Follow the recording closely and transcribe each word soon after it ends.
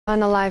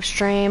On a live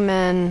stream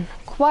in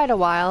quite a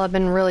while. I've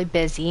been really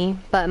busy,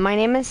 but my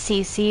name is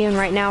Cece, and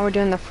right now we're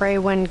doing the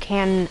fraywind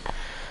cannon.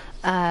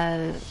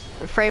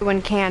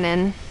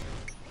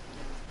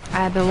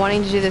 I've been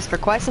wanting to do this for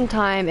quite some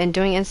time, and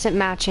doing instant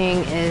matching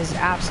is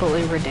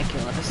absolutely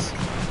ridiculous.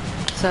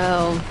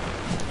 So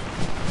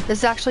this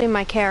is actually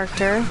my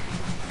character.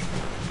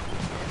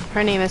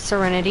 Her name is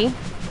Serenity.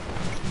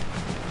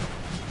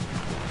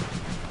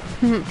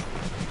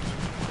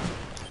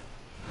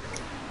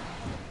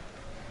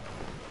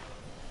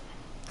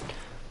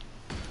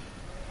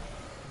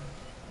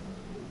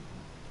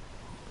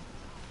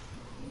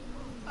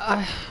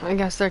 I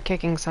guess they're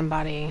kicking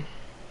somebody.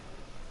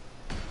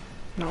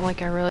 Not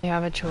like I really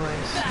have a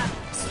choice.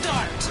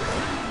 Start.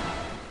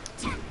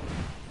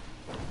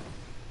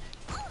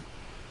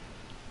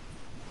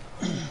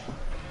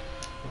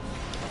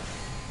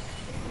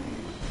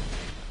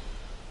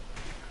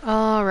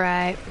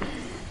 Alright.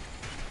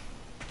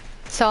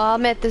 So I'll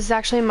admit this is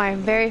actually my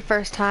very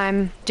first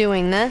time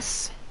doing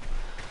this.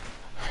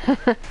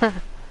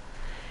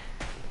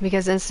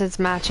 Because instance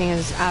matching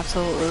is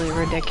absolutely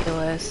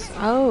ridiculous.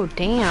 Oh,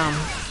 damn.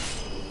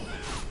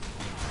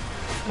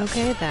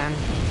 Okay then.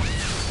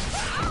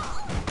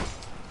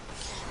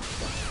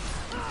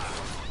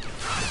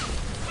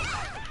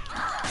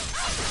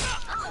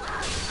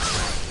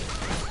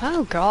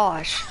 Oh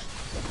gosh.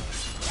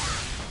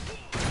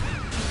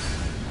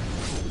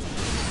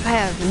 I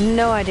have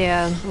no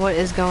idea what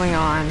is going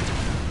on.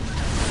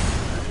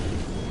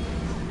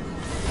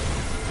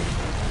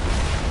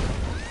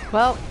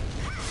 Well,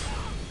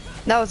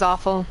 that was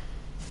awful.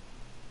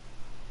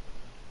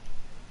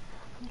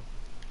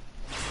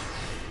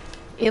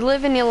 You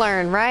live and you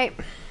learn, right?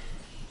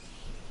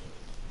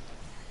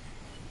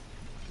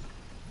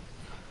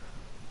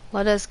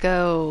 Let us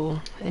go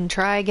and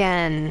try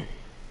again.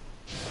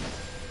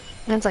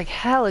 It's like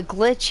hella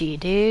glitchy,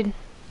 dude.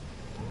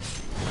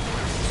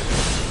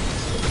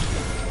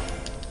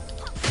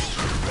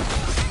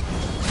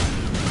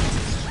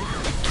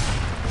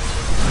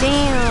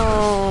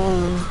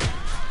 Damn.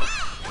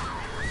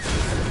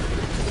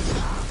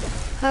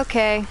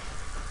 Okay.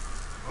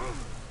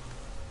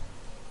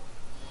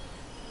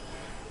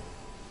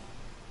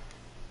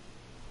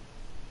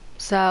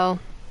 So,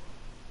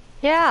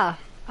 yeah,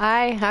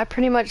 I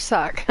pretty much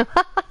suck.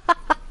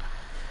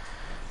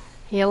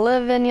 You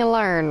live and you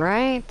learn,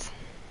 right?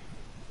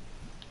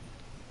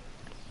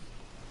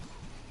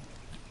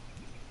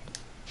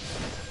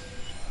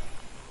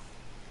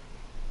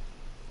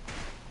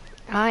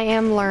 I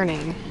am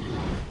learning.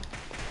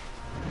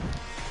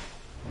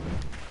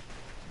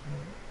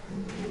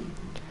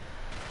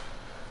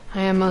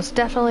 I am most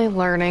definitely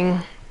learning.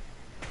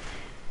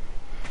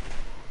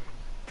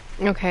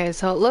 Okay,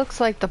 so it looks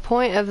like the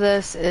point of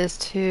this is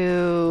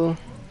to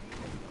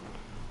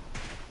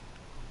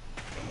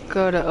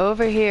go to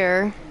over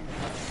here.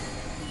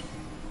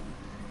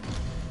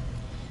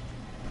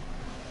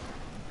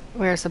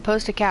 We're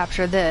supposed to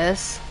capture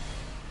this.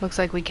 Looks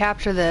like we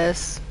capture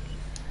this.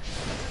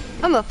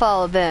 I'm gonna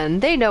follow them.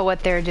 They know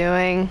what they're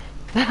doing.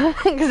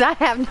 Because I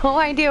have no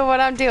idea what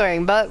I'm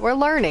doing, but we're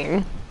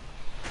learning.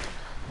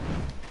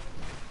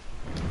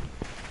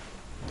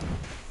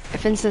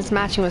 If instance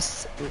matching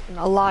was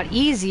a lot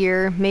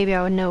easier, maybe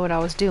I would know what I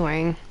was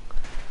doing.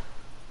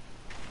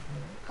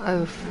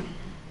 Oof.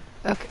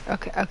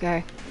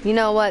 Okay. You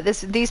know what?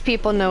 These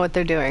people know what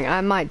they're doing.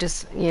 I might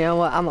just, you know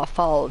what? I'm gonna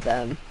follow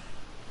them.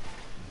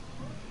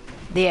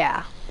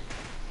 Yeah.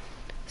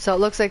 So it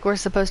looks like we're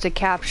supposed to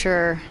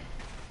capture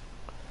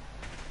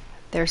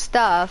their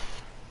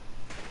stuff.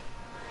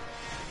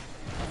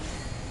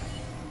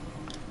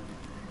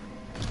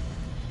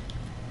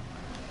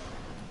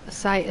 The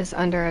site is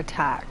under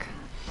attack.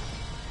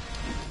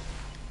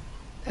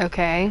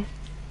 Okay.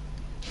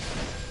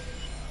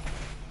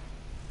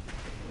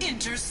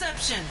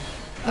 Interception.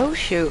 Oh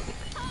shoot.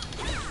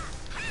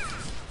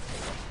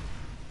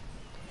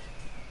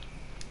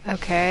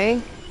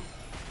 Okay.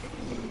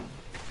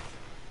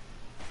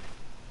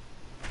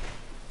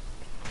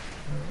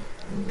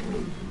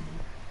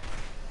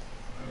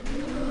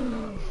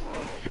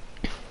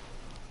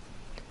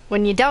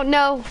 When you don't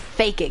know,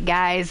 fake it,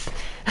 guys.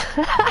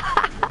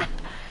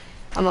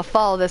 I'm gonna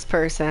follow this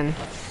person.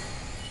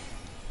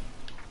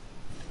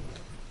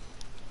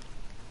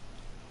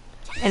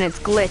 And it's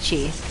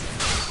glitchy.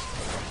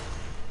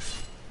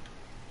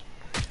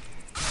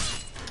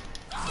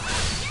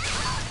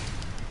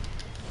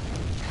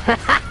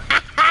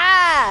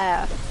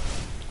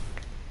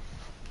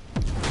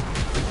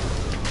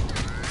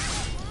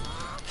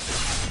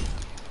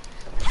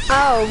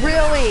 Oh,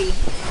 really?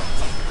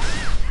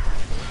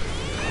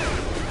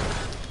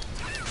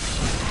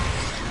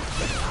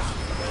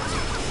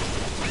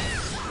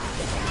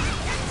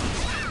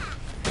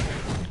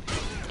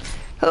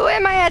 Who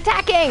am I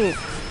attacking?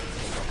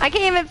 I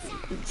can't even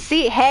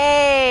see.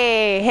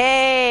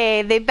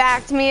 Hey, they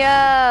backed me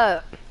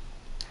up.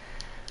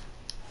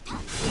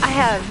 I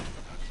have.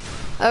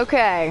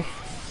 Okay.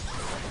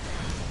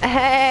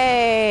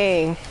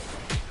 Hey.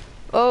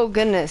 Oh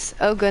goodness.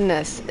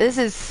 This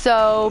is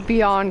so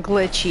beyond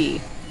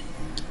glitchy.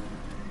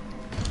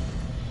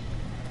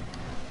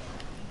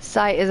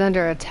 Site is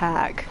under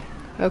attack.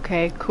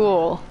 Okay,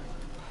 cool.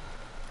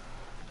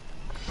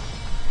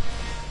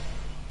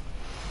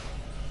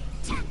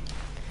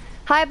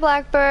 Hi,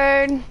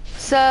 Blackbird.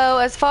 So,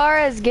 as far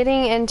as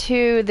getting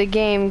into the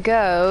game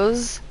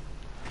goes,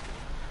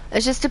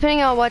 it's just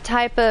depending on what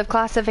type of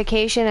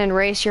classification and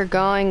race you're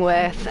going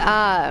with.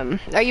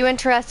 Are you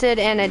interested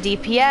in a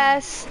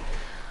DPS?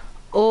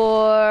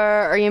 Or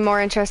are you more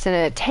interested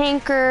in a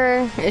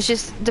tanker? It's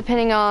just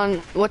depending on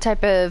what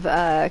type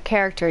of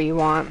character you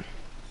want.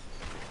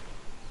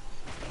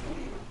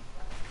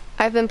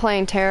 I've been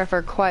playing Tera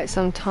for quite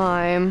some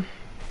time.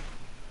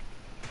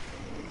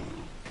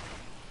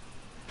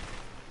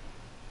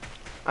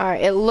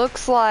 Alright, it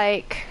looks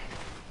like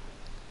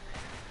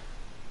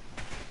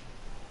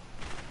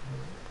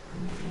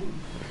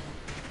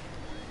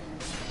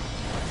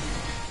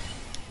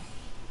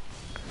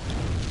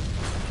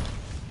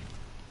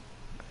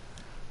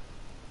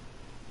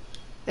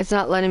it's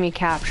not letting me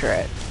capture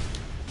it.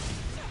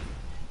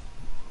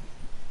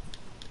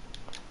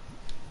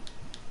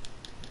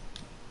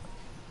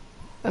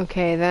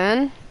 Okay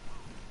then.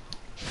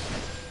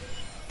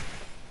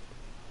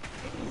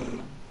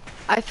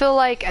 I feel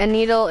like a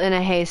needle in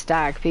a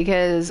haystack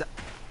because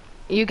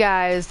you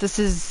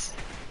guys,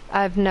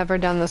 I've never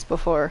done this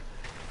before.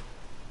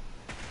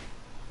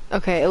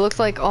 Okay, it looks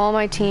like all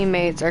my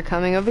teammates are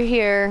coming over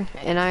here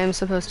and I am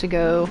supposed to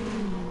go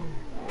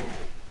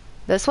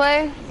this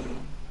way?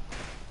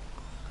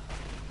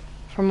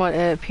 From what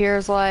it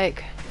appears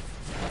like.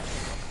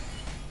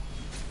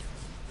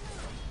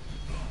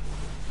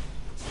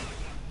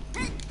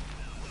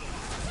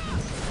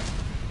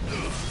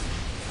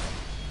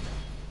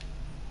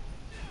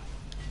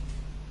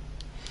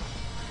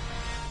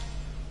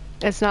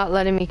 It's not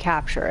letting me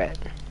capture it.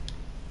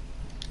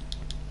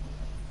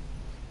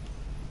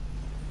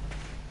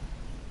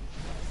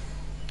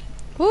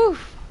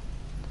 Woof!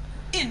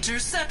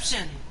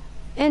 Interception!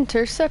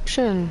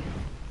 Interception!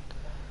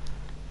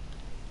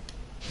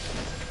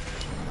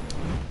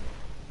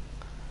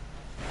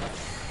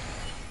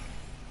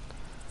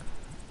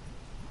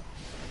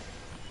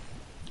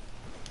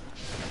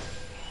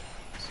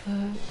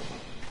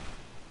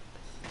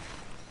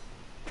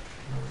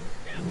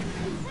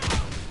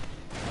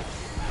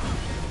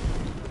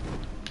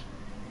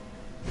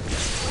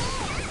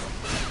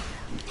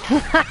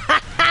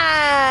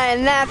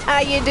 And that's how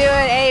you do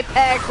it,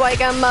 Apex, like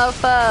a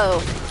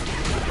mofo.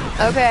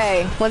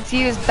 Okay, let's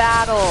use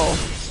battle.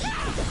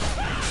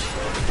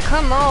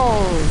 Come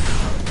on.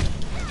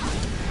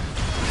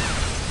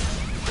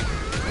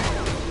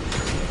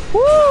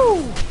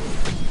 Woo!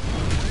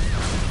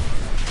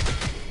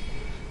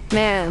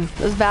 Man,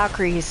 those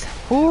Valkyries.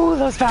 Ooh,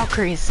 those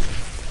Valkyries.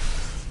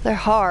 They're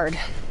hard.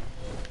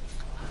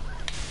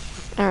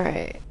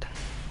 Alright.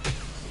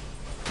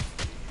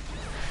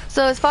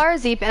 So as far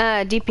as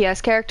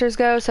DPS characters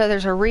go, so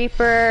there's a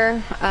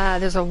Reaper,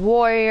 there's a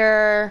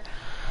Warrior.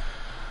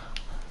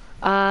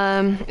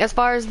 As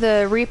far as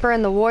the Reaper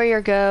and the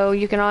Warrior go,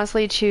 you can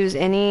honestly choose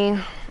any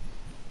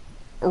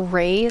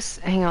race.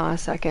 Hang on a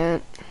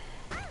second.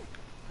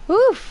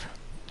 Oof!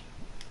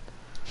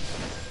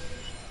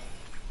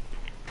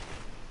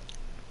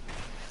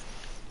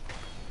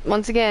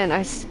 Once again,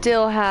 I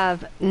still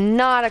have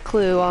not a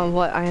clue on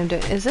what I am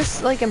doing. Is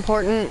this, like,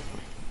 important?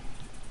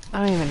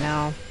 I don't even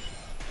know.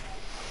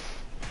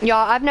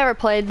 Y'all, I've never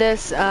played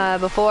this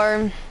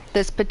before,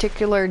 this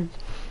particular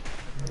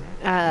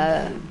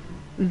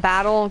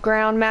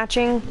battleground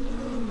matching.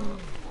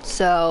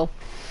 So,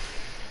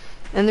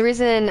 and the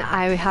reason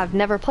I have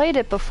never played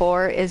it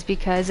before is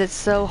because it's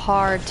so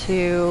hard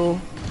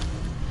to...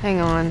 Hang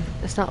on,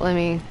 it's not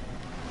letting me...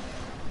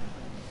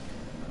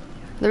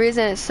 The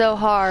reason it's so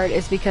hard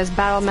is because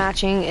battle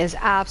matching is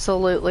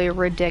absolutely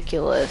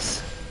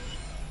ridiculous.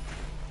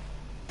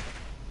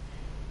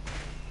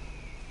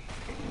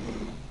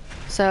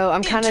 So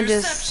I'm kind of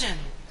just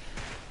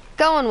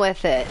going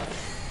with it.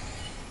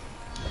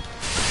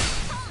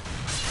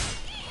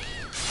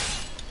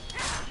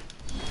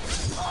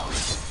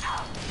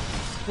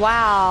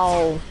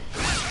 Wow.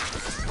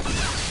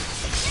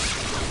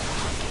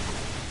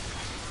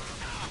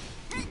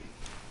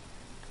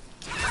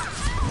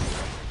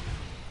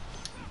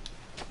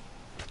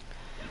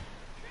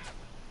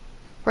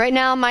 Right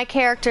now my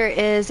character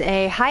is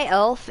a high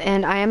elf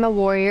and I am a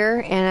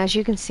warrior, and as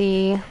you can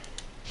see,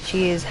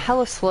 she is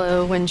hella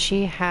slow when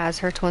she has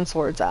her twin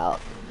swords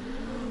out.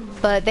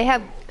 But they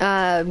have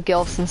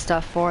gilfs and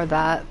stuff for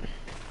that.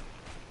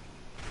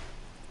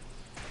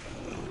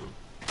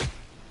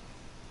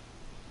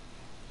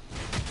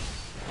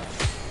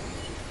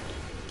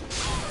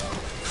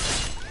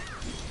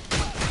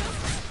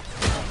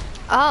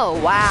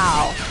 Oh,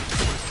 wow.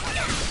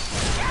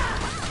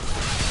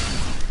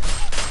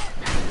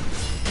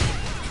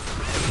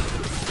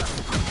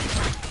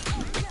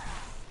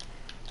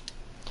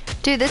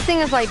 Dude, this thing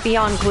is like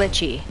beyond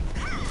glitchy.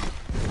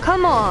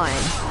 Come on.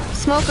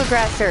 Smoke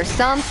aggressor,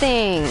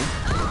 something.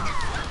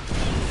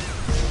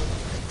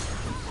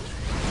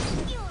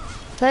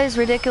 That is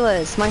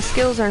ridiculous. My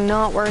skills are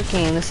not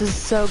working. This is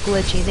so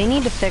glitchy. They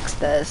need to fix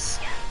this.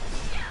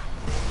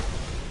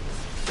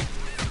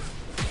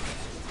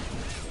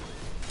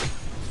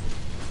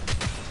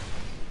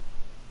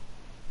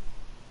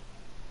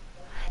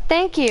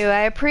 Thank you,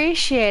 I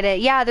appreciate it.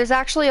 Yeah, there's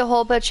actually a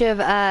whole bunch of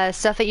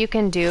stuff that you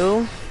can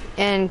do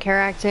in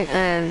character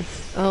and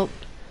oh.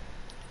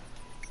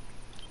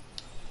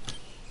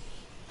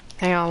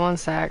 Hang on one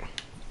sec.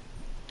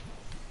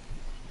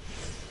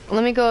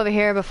 Let me go over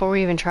here before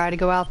we even try to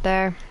go out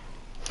there.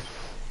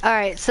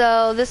 Alright,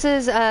 so this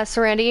is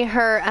Serenity.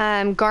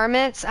 Her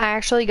garments, I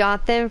actually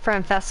got them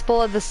from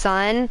Festival of the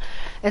Sun.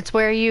 It's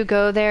where you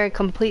go there and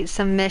complete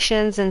some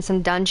missions and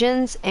some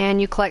dungeons,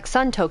 and you collect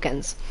sun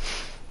tokens.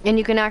 And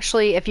you can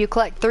actually, if you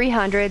collect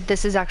 300,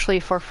 this is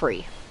actually for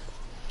free.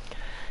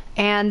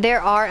 And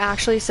there are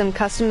actually some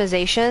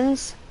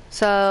customizations.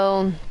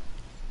 So,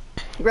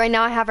 right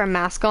now I have her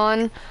mask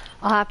on.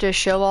 I'll have to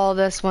show all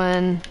this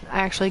when I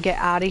actually get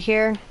out of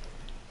here.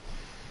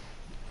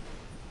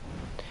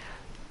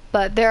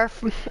 But there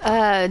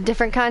are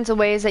different kinds of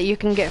ways that you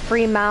can get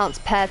free mounts,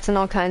 pets, and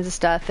all kinds of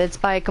stuff. It's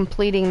by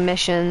completing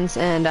missions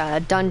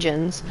and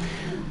dungeons.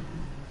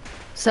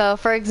 So,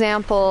 for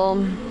example,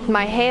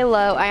 my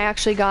halo, I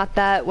actually got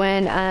that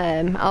when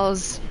I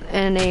was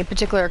in a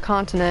particular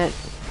continent.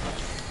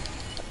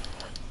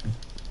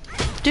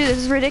 Dude, this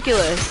is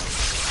ridiculous.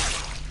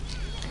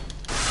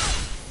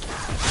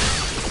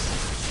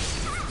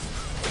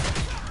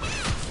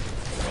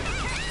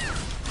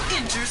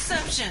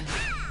 Interception.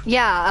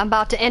 Yeah, I'm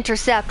about to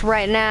intercept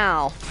right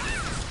now.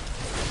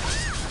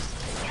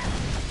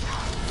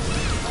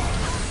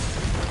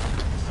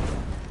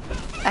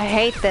 I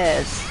hate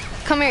this.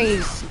 Come here,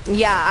 you...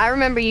 Yeah, I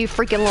remember you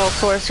freaking little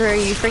sorcerer.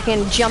 You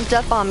freaking jumped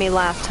up on me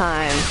last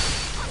time.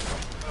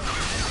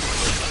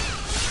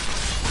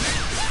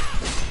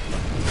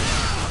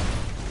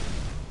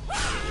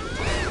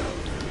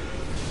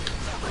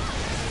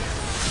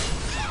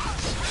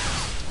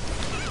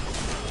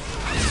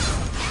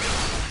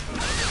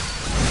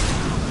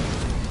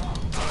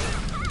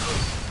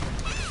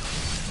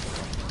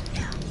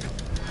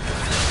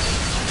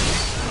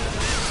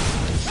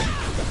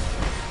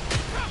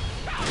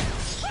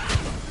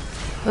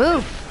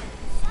 Oof.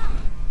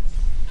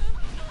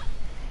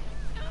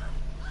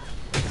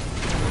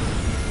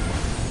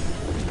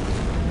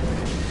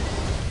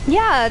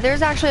 Yeah,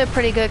 there's actually a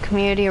pretty good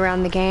community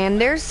around the game.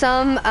 There's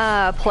some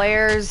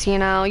players, you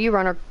know, you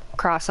run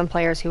across some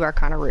players who are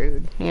kind of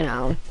rude, you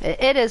know.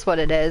 It is what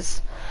it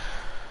is.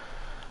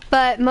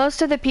 But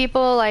most of the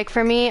people, like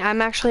for me,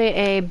 I'm actually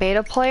a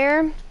beta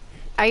player.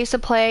 I used to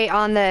play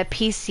on the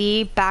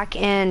PC back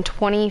in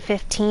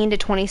 2015 to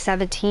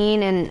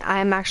 2017, and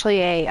I'm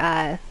actually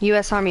a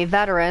U.S. Army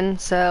veteran,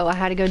 so I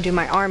had to go do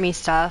my Army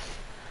stuff.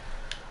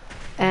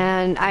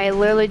 And I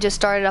literally just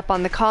started up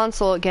on the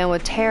console again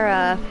with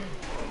Tera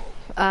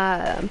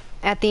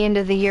at the end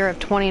of the year of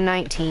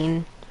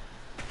 2019.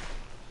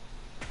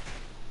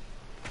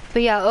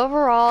 But yeah,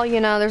 overall,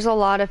 you know, there's a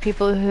lot of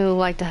people who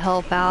like to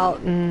help out,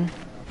 and...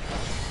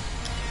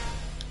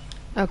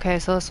 Okay,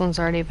 so this one's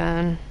already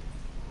been...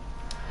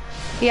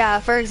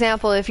 Yeah, for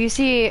example, if you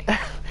see,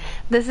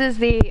 this is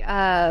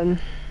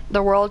the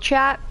world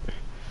chat.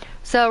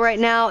 So right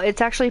now,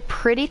 it's actually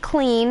pretty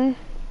clean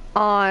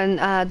on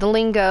the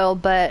lingo,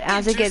 but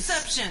as it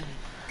gets...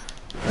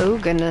 Oh,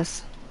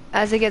 goodness.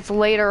 As it gets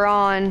later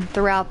on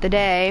throughout the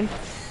day...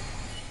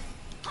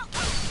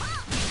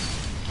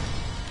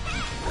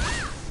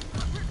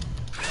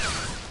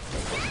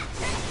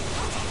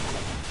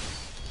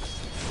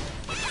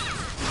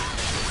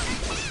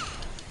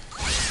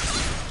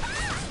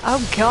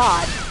 Oh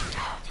god.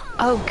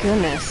 Oh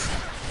goodness.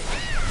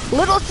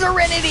 Little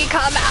Serenity,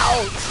 come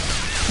out!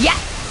 Yes!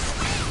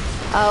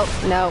 Oh,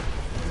 no.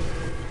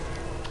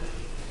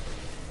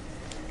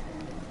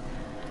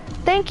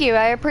 Thank you,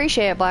 I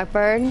appreciate it,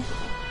 Blackbird.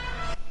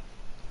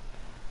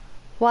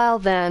 Well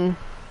then.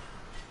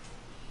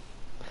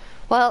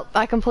 Well,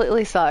 I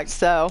completely sucked,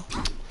 so...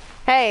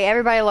 Hey,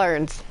 everybody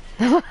learns.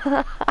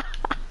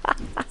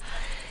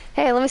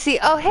 Hey, let me see.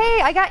 Oh,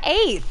 hey, I got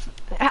 8th.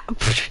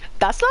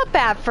 That's not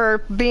bad for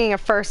being a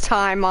first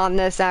time on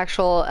this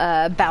actual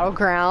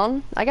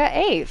battleground. I got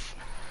 8th.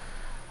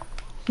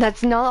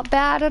 That's not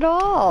bad at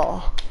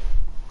all.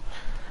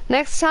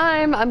 Next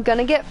time, I'm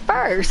gonna get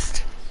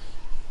first.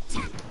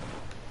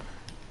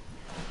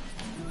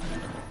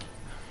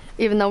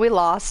 Even though we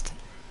lost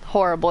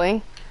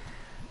horribly.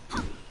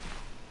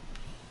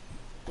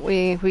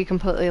 We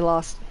completely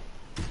lost.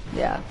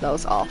 Yeah, that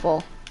was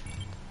awful.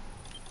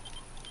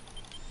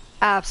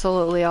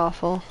 Absolutely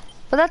awful.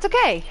 But that's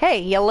okay. Hey,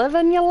 you live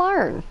and you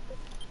learn.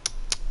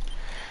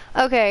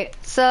 Okay,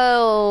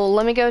 so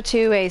let me go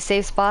to a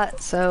safe spot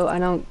so I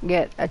don't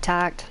get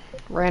attacked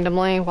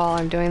randomly while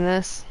I'm doing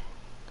this.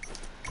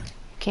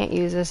 Can't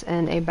use this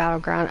in a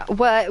battleground.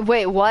 What?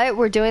 Wait, what?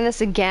 We're doing this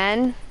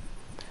again?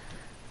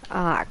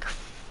 Ah,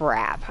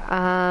 crap.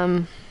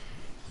 I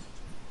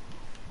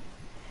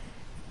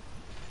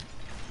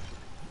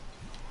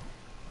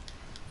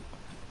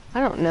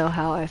don't know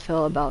how I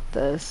feel about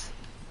this.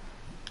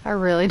 I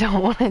really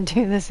don't want to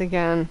do this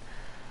again.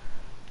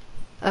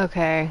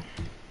 Okay.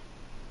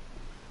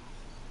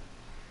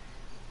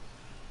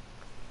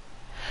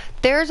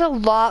 There's a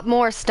lot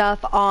more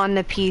stuff on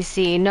the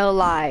PC, no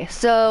lie.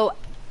 So,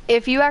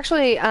 if you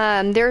actually,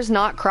 there's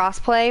not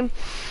crossplay.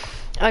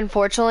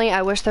 Unfortunately,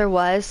 I wish there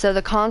was. So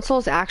the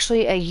console's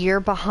actually a year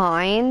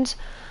behind.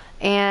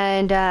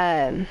 And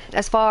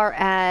as far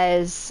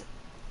as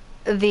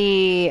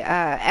the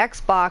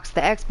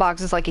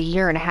Xbox is like a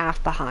year and a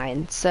half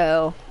behind.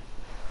 So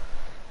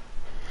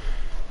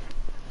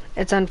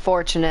it's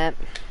unfortunate.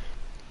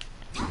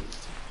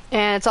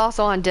 And it's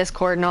also on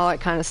Discord and all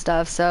that kind of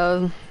stuff.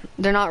 So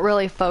they're not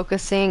really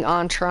focusing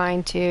on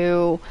trying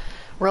to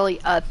really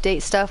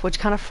update stuff, which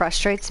kind of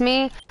frustrates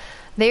me.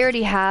 They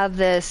already have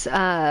this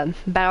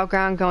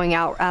Battleground going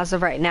out as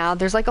of right now.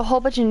 There's like a whole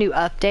bunch of new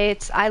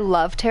updates. I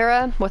love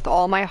Tera with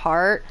all my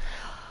heart,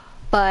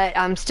 but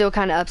I'm still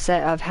kind of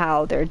upset of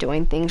how they're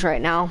doing things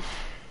right now.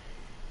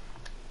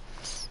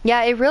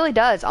 Yeah, it really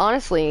does,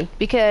 honestly,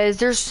 because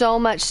there's so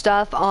much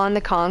stuff on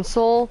the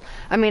console.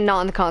 I mean, not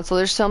on the console.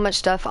 There's so much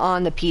stuff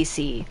on the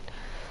PC.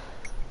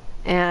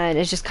 And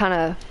it's just kind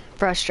of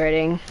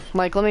frustrating.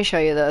 Like, let me show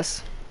you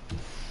this.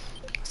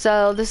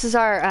 So, this is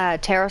our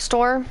Tera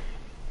store.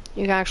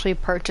 You can actually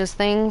purchase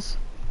things.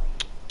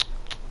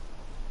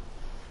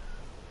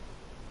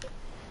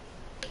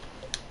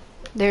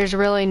 There's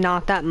really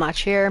not that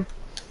much here.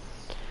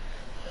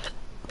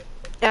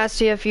 As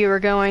to if you were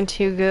going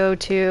to go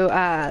to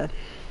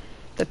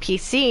the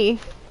PC,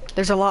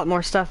 there's a lot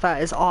more stuff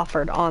that is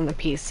offered on the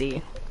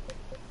PC.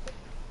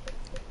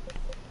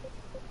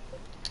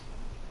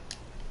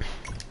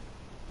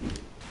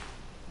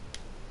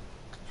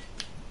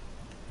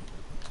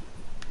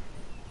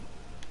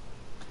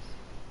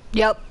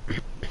 Yep,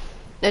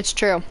 it's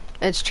true.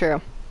 It's true.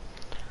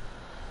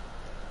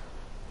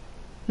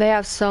 They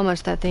have so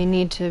much that they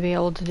need to be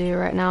able to do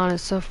right now, and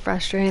it's so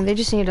frustrating. They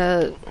just need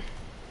to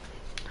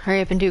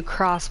hurry up and do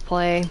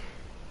crossplay,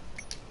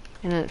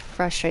 and it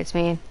frustrates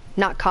me.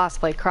 Not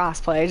cosplay,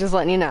 crossplay, just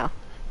letting you know.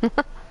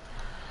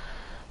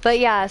 But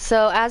yeah,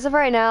 so as of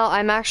right now,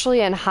 I'm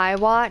actually in High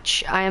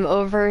Watch. I am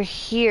over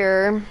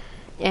here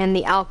in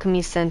the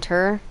Alchemy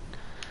Center.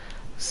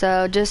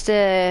 So just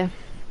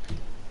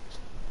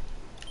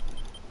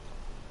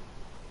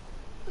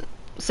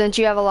since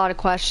you have a lot of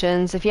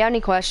questions, if you have any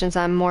questions,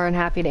 I'm more than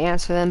happy to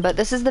answer them. But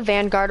this is the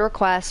Vanguard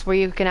request where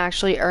you can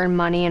actually earn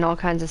money and all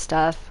kinds of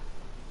stuff.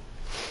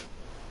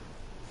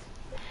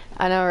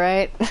 I know,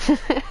 right?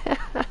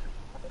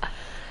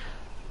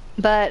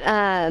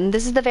 But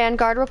this is the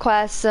Vanguard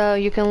request, so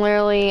you can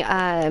literally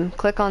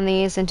click on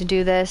these and to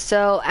do this.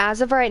 So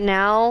as of right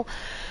now,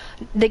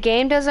 the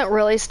game doesn't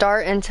really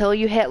start until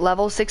you hit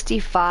level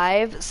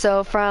 65.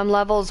 So from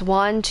levels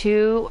 1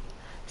 to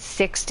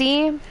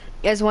 60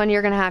 is when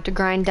you're going to have to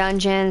grind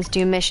dungeons,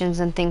 do missions,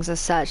 and things as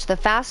such. The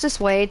fastest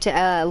way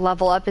to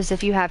level up is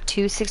if you have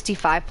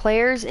 265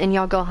 players and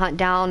y'all go hunt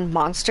down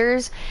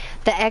monsters.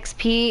 The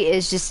XP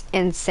is just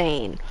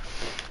insane.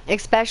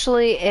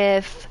 Especially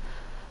if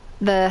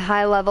the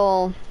high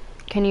level...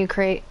 Can you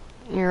create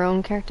your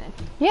own character?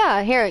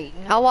 Yeah, here,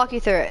 I'll walk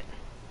you through it.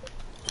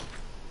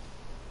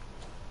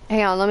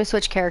 Hang on, let me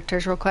switch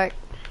characters real quick.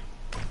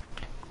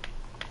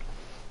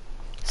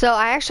 So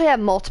I actually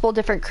have multiple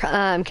different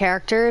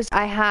characters.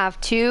 I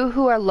have 2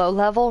 who are low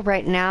level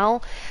right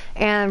now,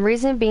 and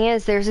reason being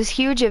is there's this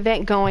huge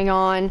event going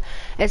on.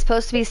 It's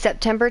supposed to be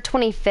September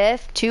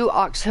 25th to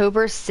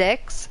October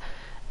 6th,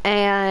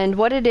 and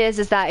what it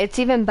is that it's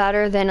even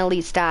better than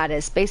elite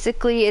status.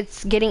 Basically,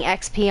 it's getting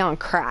XP on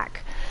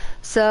crack.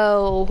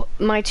 So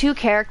my 2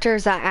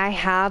 characters that I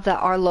have that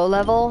are low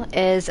level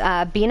is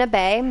Bina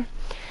Bay.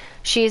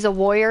 She's a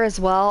warrior as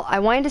well. I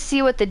wanted to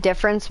see what the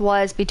difference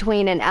was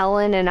between an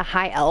Ellen and a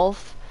high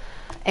elf.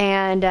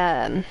 And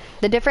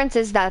the difference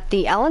is that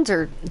the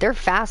Ellens they're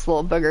fast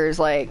little boogers.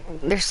 Like,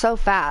 they're so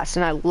fast,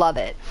 and I love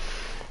it.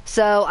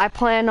 So I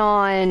plan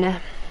on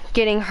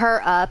getting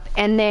her up.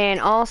 And then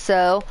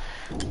also,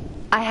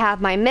 I have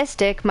my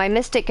Mystic. My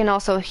Mystic can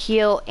also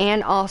heal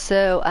and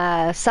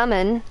also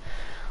summon.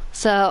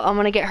 So I'm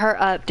going to get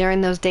her up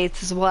during those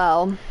dates as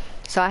well.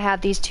 So I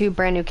have these 2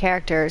 brand new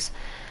characters.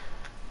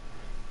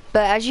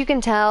 But as you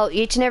can tell,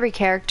 each and every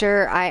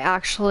character I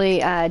actually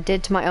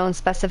did to my own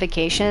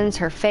specifications.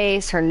 Her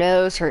face, her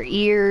nose, her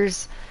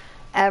ears,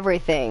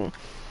 everything.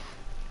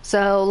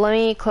 So let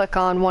me click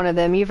on one of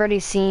them. You've already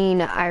seen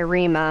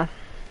Iremia.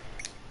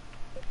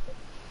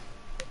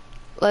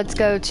 Let's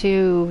go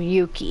to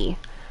Yuki.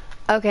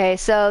 Okay,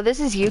 so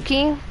this is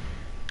Yuki.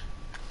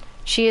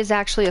 She is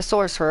actually a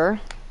sorcerer.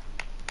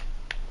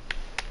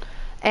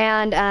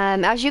 And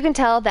as you can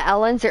tell, the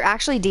Ellens, they're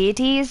actually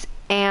deities.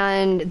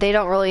 And they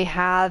don't really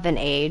have an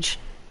age.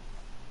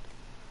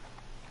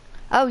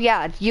 Oh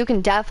yeah, you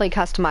can definitely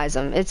customize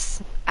them.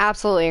 It's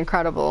absolutely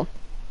incredible.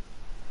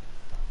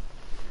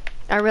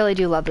 I really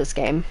do love this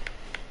game.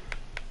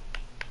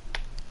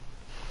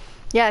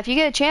 Yeah, if you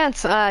get a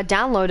chance,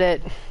 download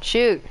it.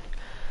 Shoot.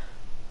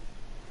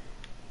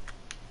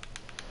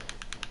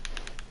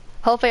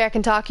 Hopefully I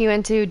can talk you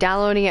into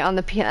downloading it on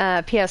the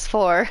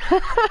PS4.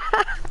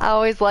 I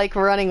always like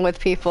running with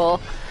people.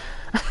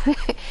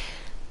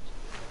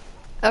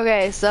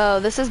 Okay, so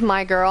this is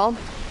my girl.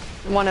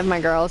 One of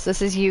my girls.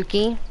 This is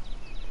Yuki.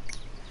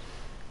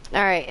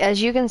 Alright,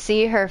 as you can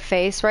see, her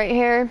face right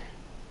here,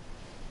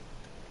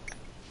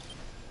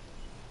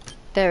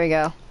 There we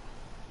go.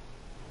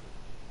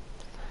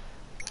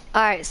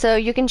 Alright, so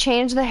you can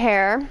change the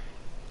hair,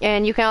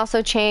 and you can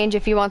also change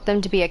if you want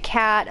them to be a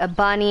cat, a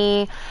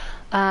bunny,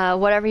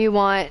 whatever you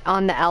want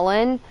on the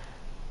Ellen.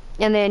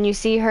 And then you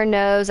see her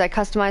nose. I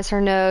customize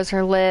her nose,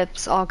 her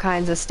lips, all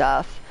kinds of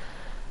stuff.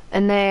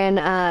 And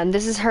then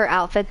this is her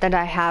outfit that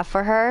I have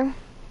for her.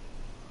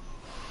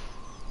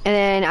 And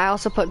then I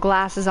also put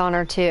glasses on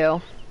her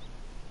too.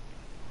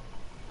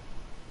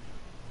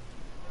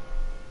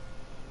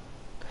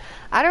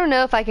 I don't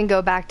know if I can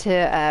go back to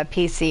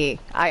PC.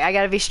 I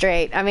gotta be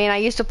straight. I mean, I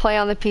used to play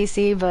on the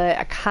PC, but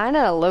I kind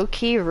of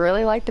low-key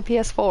really like the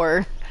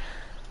PS4.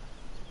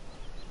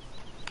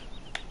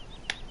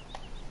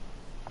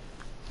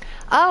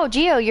 Oh,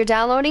 Geo, you're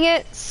downloading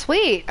it?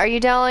 Sweet. Are you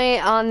downloading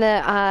it on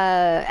the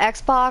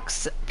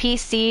Xbox,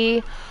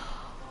 PC,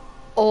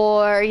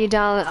 or are you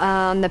down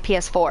on the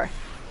PS4?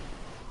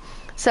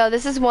 So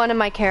this is one of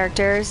my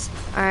characters.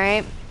 All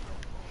right.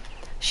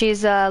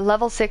 She's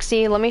level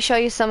 60. Let me show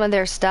you some of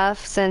their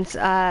stuff since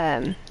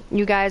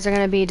you guys are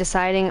going to be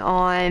deciding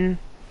on...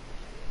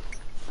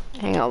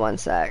 Hang on one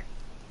sec.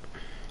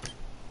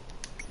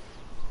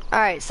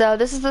 Alright, so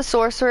this is the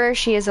sorcerer.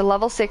 She is a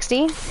level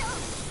 60.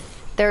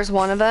 There's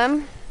one of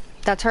them.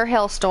 That's her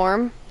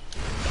hailstorm.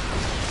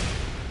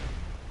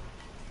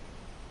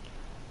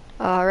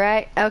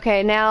 Alright,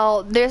 okay,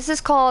 now this is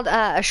called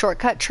a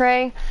shortcut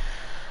tray.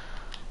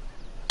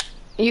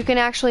 You can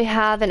actually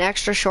have an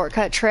extra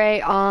shortcut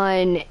tray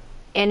on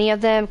any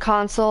of them,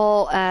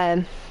 console,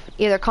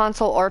 either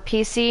console or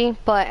PC,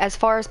 but as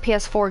far as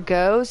PS4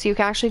 goes, you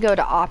can actually go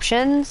to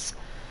options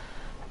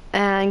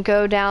and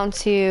go down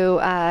to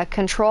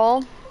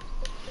control,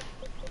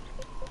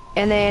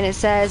 and then it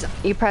says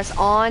you press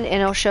on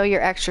and it'll show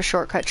your extra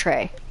shortcut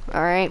tray.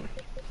 Alright,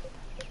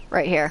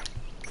 right here.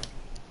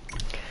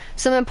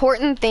 Some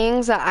important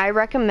things that I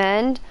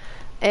recommend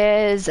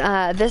is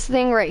this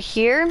thing right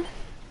here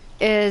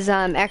is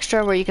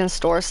extra where you can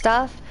store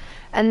stuff,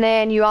 and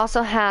then you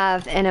also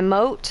have an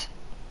emote.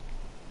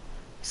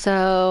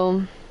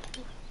 So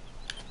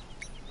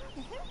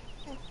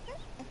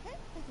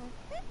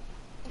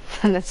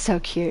that's so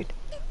cute.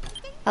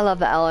 I love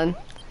the Ellen.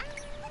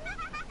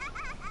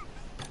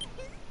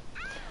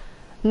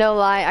 No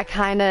lie, I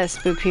kind of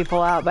spook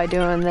people out by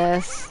doing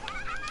this.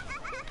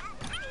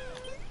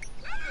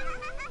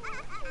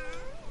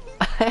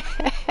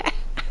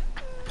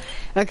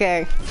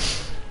 Okay.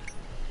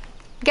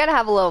 Gotta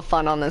have a little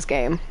fun on this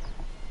game.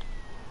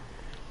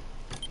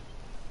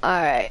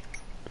 Alright.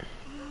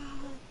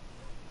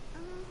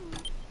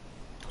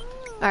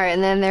 Alright,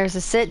 and then there's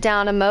a sit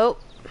down emote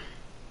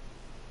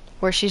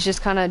where she's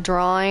just kind of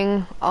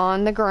drawing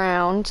on the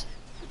ground.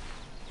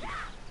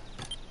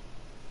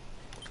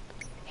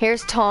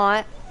 Here's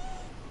taunt.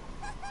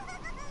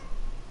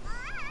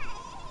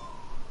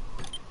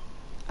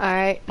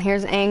 Alright,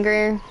 here's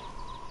anger.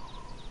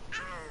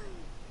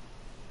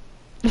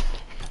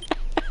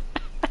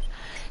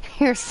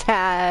 You're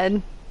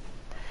sad.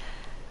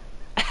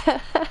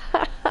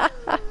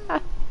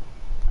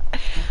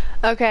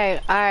 Okay,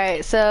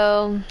 alright,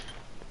 so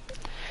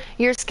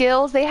your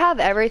skills, they have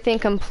everything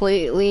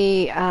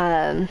completely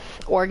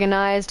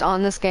organized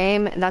on this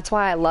game, and that's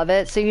why I love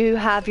it. So you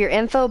have your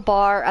info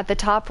bar at the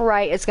top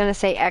right, it's going to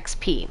say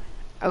XP,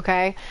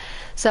 okay?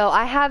 So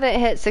I haven't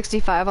hit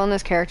 65 on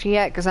this character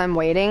yet because I'm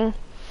waiting.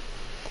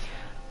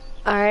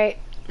 Alright.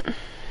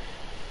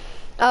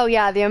 Oh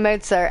yeah, the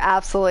emotes are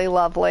absolutely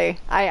lovely.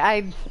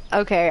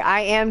 Okay,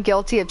 I am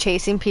guilty of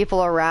chasing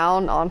people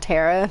around on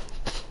Tera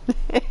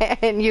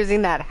and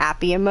using that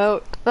happy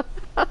emote.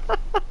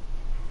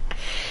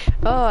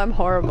 Oh, I'm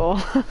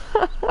horrible.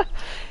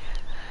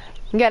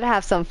 You gotta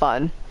have some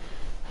fun.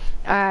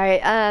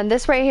 Alright,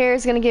 this right here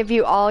is gonna give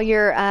you all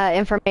your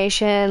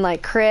information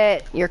like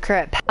crit, your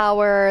crit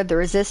power, the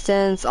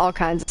resistance, all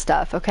kinds of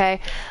stuff, okay?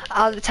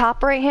 The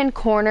top right hand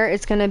corner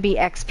is gonna be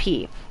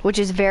XP, which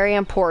is very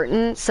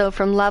important. So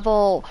from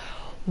level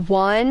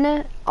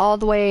 1 all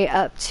the way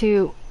up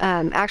to,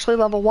 actually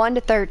level 1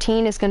 to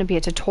 13 is gonna be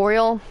a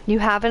tutorial. You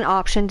have an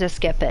option to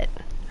skip it.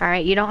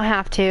 Alright, you don't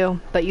have to,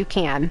 but you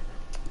can.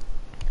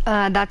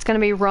 That's gonna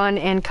be run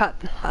in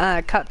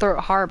Cutthroat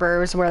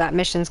Harbor is where that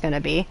mission's gonna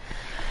be.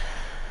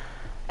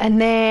 And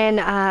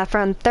then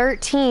from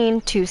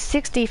 13 to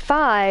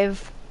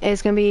 65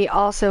 is going to be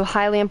also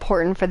highly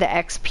important for the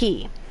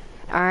XP.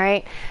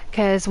 Alright?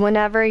 Because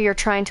whenever you're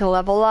trying to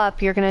level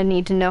up, you're going to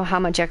need to know how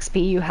much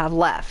XP you have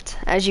left.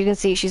 As you can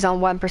see, she's on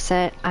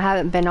 1%. I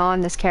haven't been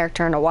on this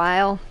character in a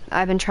while.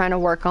 I've been trying to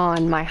work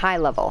on my high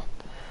level.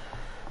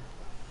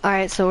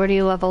 Alright, so where do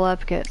you level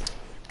up? Good.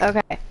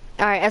 Okay.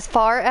 Alright, as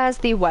far as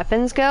the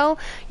weapons go,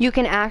 you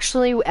can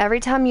actually,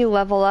 every time you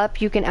level up,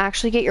 you can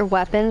actually get your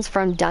weapons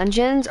from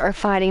dungeons or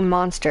fighting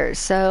monsters.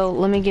 So,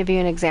 let me give you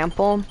an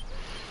example.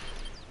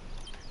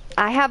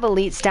 I have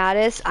elite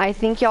status. I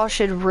think y'all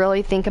should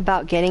really think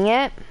about getting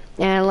it,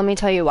 and let me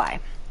tell you why.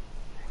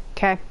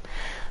 Okay?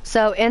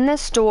 So, in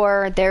this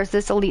store, there's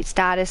this elite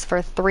status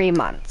for 3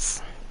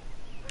 months.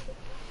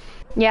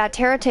 Yeah,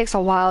 Tera takes a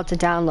while to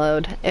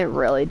download. It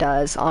really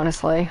does,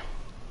 honestly.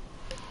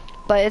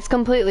 but it's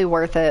completely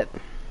worth it.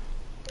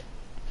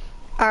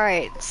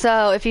 Alright,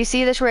 so if you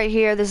see this right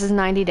here, this is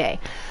 90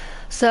 day.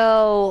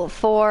 So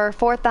for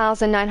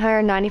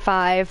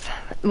 4,995,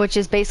 which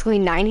is basically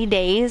 90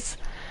 days,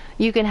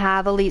 you can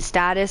have elite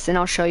status, and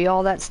I'll show you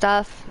all that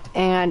stuff.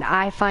 And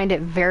I find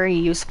it very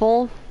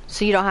useful,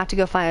 so you don't have to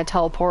go find a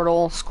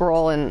teleportal,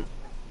 scroll, and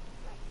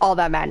all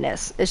that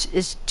madness.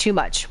 It's too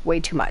much, way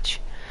too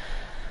much.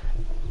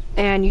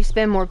 And you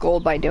spend more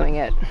gold by doing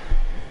it,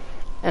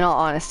 in all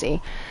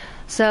honesty.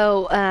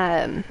 So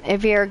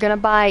if you're gonna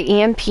buy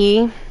EMP,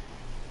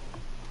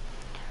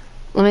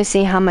 let me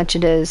see how much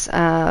it is.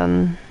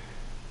 I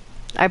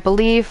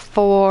believe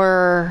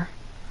for...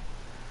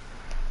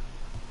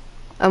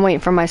 I'm waiting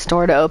for my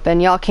store to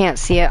open. Y'all can't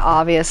see it,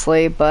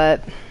 obviously,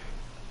 but...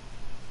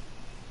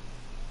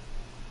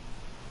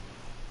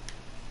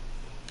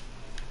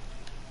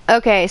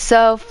 Okay,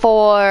 so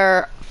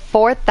for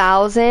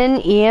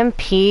 4,000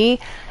 EMP,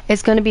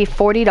 it's going to be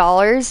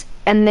 $40.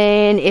 And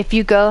then if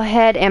you go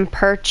ahead and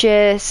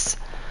purchase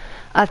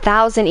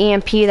 1,000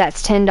 EMP,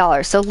 that's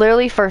 $10. So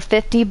literally for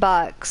 50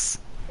 bucks,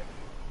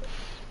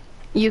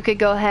 you could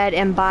go ahead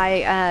and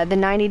buy the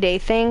 90-day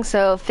thing.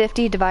 So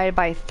 50 divided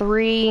by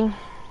 3.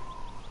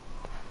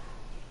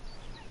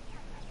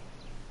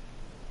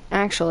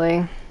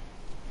 Actually,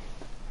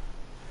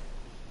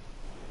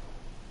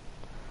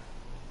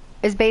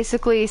 is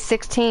basically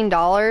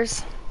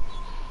 $16.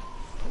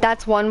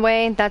 That's one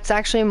way. That's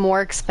actually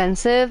more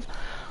expensive.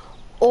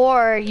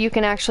 Or you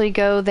can actually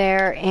go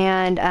there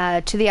and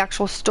to the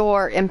actual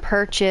store and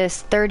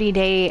purchase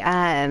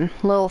 30-day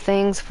little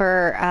things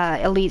for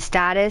elite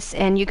status,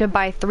 and you can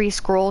buy 3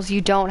 scrolls.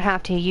 You don't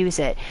have to use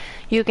it.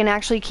 You can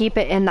actually keep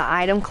it in the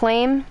item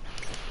claim,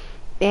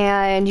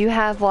 and you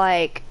have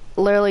like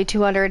literally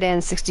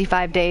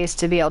 265 days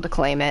to be able to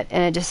claim it,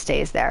 and it just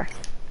stays there.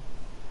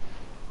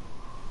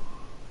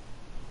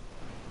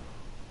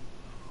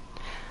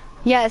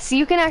 Yes,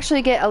 you can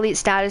actually get elite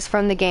status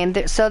from the game.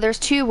 So there's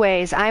 2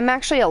 ways. I'm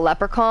actually a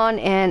leprechaun,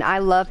 and I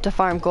love to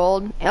farm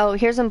gold. Oh,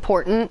 here's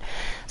important.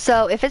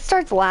 So if it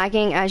starts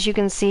lagging, as you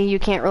can see, you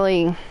can't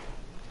really...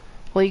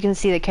 Well, you can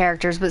see the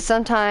characters, but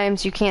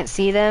sometimes you can't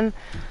see them.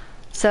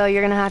 So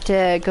you're going to have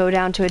to go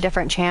down to a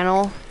different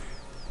channel.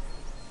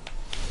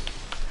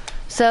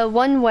 So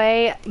one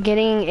way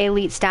getting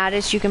elite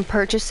status, you can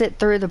purchase it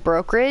through the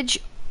brokerage,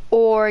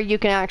 or you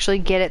can actually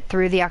get it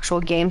through the actual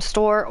game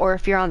store, or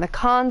if you're on the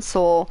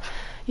console,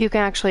 you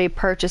can actually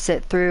purchase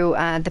it through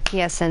the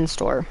PSN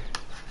store.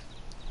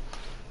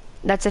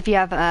 That's if you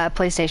have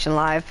PlayStation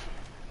Live.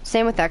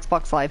 Same with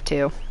Xbox Live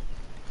too.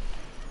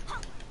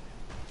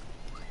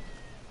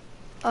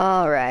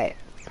 Alright.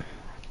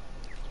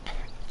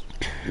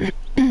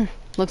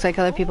 Looks like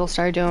other people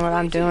started doing what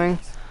I'm doing.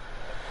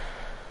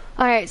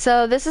 Alright,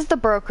 so this is the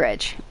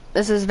brokerage.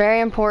 This is very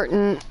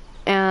important.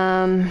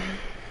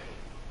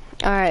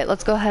 Alright,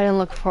 let's go ahead and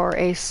look for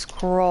a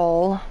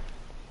scroll.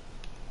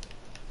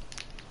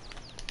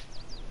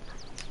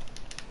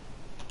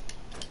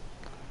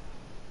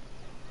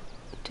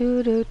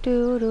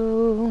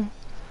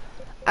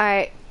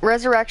 Alright,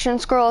 resurrection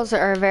scrolls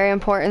are very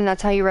important.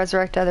 That's how you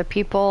resurrect other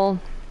people.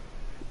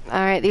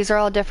 Alright, these are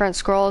all different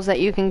scrolls that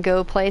you can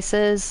go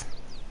places.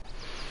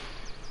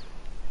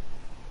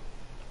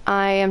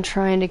 I am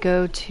trying to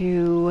go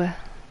to...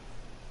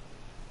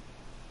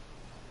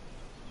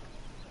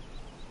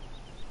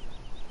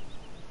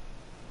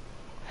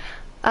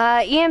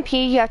 EMP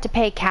you have to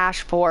pay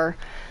cash for.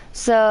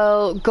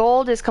 So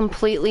gold is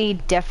completely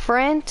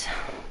different.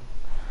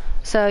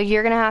 So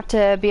you're gonna have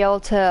to be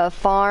able to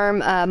farm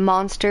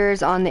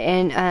monsters on the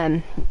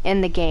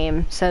in the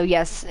game. So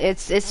yes,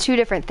 it's 2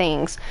 different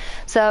things.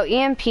 So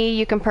EMP,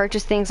 you can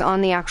purchase things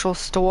on the actual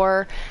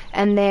store,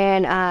 and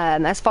then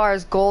as far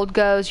as gold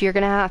goes, you're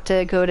gonna have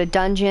to go to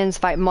dungeons,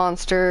 fight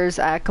monsters,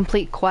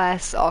 complete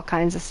quests, all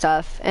kinds of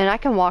stuff. And I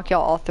can walk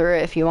y'all all through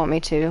it if you want me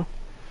to.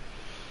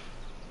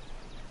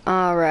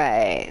 All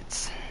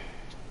right.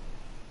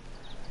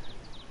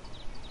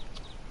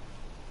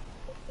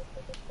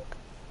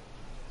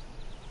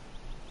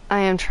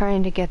 I am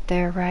trying to get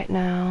there right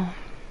now.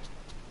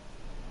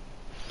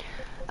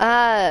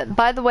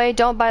 By the way,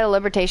 don't buy the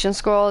Libertation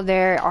Scroll.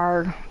 They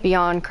are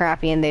beyond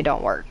crappy and they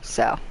don't work,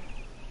 so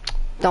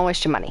don't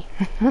waste your money.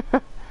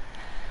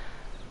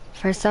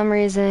 For some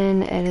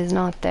reason, it is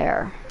not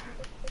there.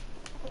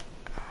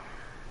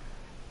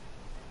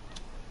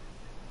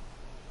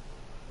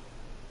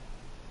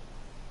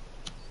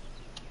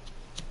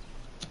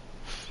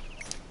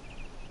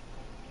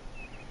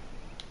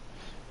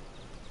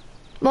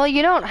 Well,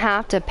 you don't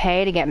have to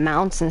pay to get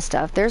mounts and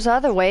stuff. There's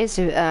other ways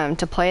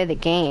to play the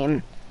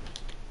game.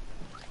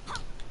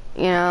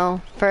 You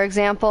know, for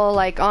example,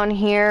 like on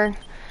here,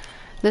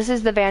 this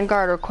is the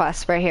Vanguard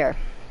request right here.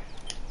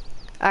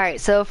 Alright,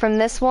 so from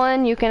this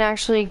one, you can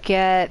actually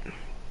get...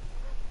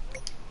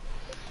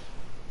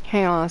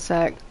 Hang on a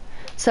sec.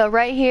 So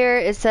right here,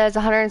 it says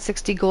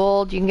 160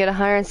 gold. You can get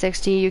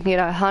 160, you can get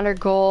 100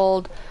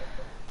 gold.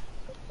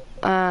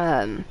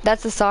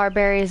 That's the sour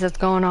berries that's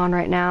going on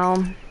right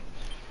now.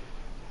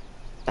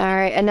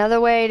 Alright,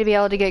 another way to be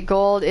able to get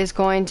gold is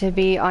going to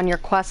be on your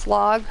quest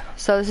log.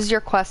 So this is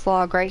your quest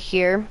log right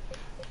here.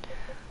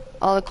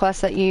 All the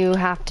quests that you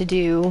have to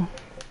do.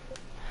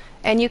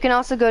 And you can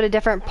also go to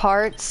different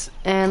parts,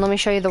 and let me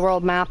show you the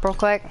world map real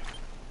quick.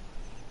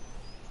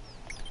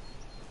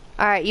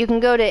 Alright, you can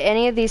go to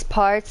any of these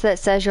parts that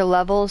says your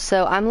levels.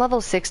 So I'm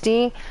level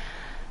 60.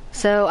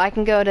 So I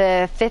can go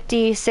to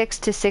 56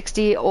 to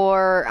 60,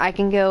 or I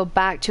can go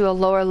back to a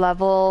lower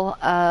level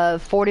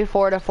of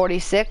 44 to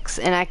 46,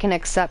 and I can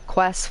accept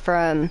quests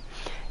from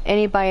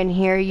anybody in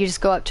here. You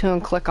just go up to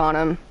and click on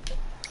them,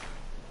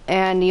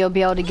 and you'll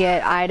be able to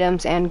get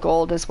items and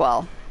gold as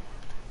well.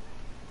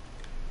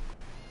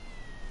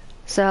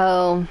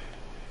 So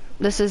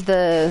this is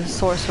the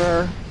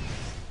sorcerer.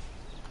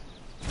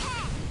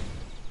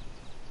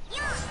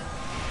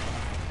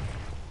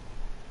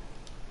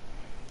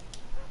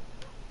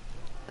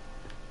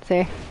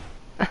 See?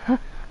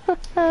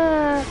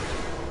 I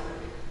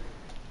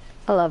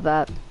love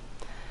that.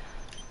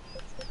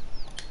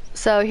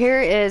 So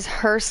here is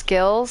her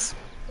skills.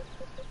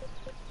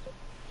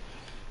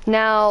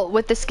 Now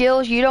with the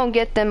skills, you don't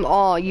get them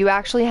all. You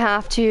actually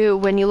have to,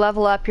 when you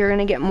level up, you're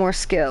gonna get more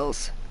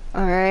skills.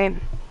 Alright?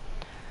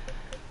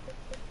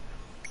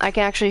 I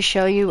can actually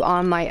show you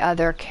on my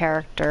other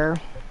character.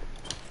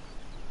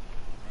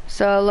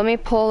 So let me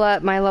pull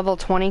up my level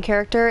 20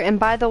 character, and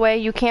by the way,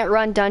 you can't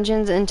run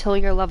dungeons until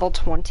you're level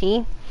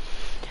 20.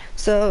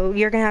 So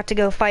you're gonna have to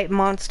go fight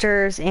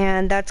monsters,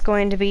 and that's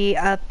going to be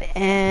up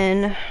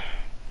in,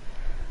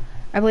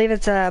 I believe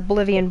it's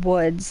Oblivion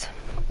Woods.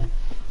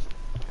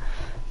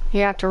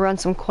 You have to run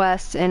some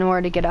quests in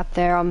order to get up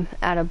there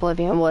at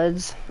Oblivion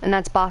Woods, and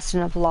that's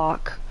Boston of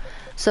Lock.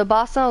 So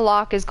Boston of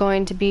Lock is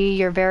going to be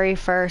your very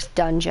first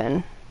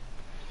dungeon.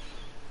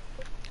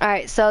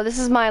 Alright, so this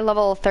is my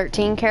level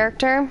 13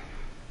 character.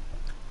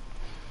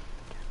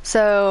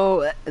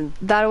 So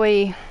that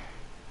way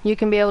you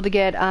can be able to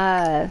get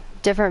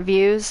different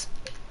views.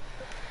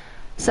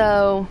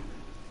 So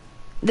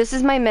this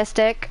is my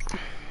mystic.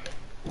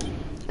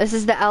 This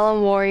is the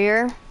Ellen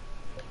warrior.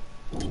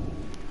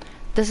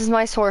 This is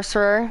my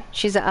sorcerer.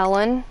 She's an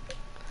Ellen.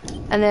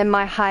 And then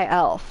my high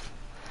elf.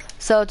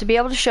 So to be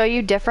able to show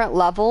you different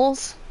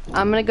levels,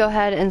 I'm going to go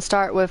ahead and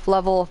start with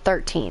level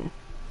 13.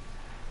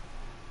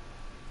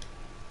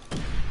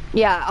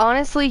 Yeah,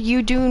 honestly,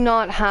 you do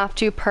not have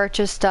to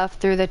purchase stuff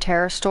through the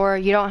Tera store.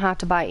 You don't have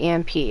to buy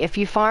EMP. If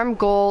you farm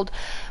gold,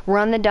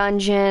 run the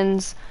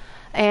dungeons,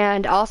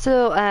 and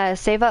also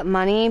save up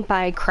money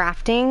by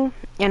crafting,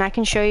 and I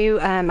can show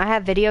you, I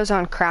have videos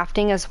on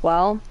crafting as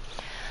well.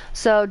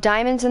 So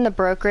diamonds in the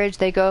brokerage,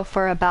 they go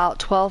for about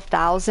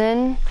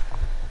 12,000,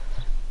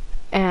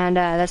 and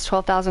that's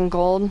 12,000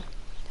 gold.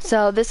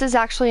 So this is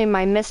actually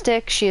my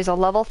mystic. She is a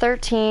level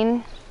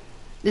 13.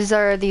 These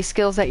are the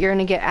skills that you're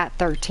going to get at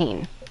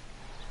 13.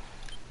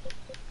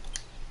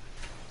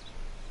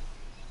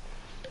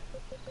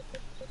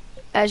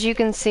 As you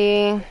can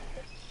see,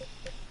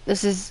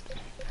 this is,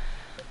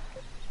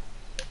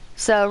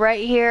 so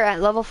right here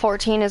at level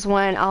 14 is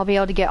when I'll be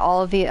able to get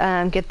all of the,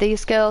 get these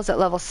skills. At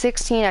level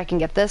 16 I can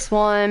get this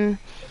one,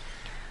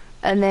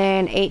 and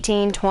then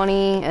 18,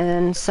 20,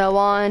 and so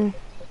on.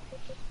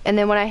 And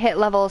then when I hit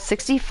level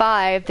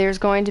 65, there's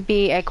going to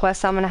be a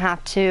quest I'm going to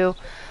have to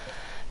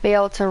be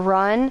able to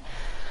run,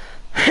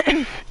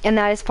 and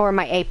that is for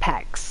my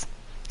Apex.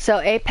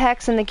 So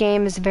Apex in the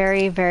game is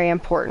very, very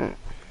important.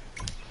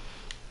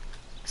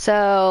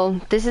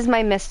 So this is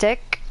my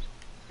mystic,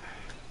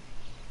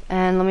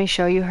 and let me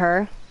show you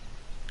her.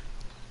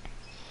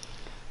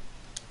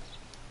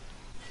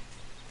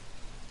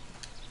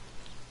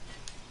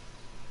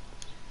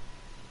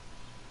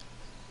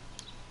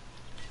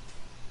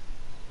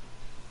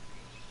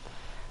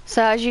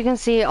 So as you can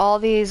see, all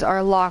these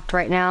are locked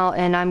right now,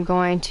 and I'm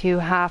going to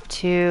have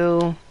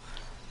to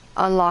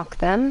unlock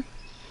them.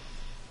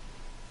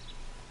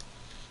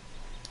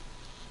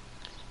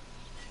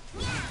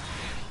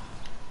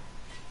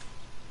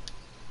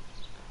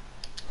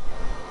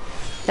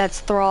 That's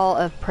Thrall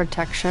of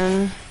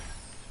Protection.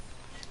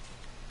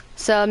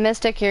 So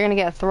Mystic, you're gonna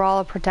get Thrall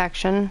of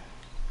Protection.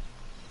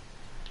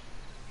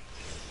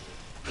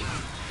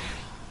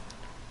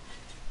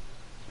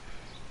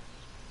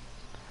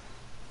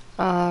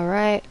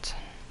 Alright.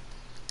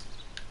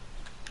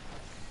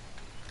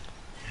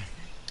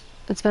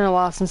 It's been a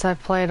while since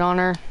I've played on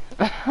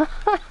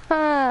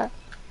her.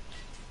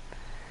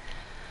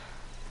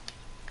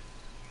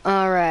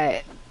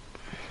 Alright.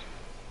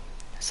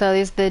 So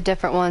these are the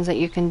different ones that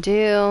you can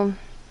do.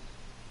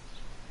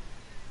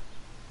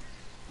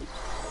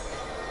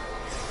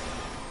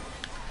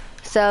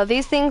 So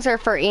these things are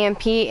for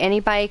EMP.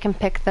 Anybody can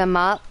pick them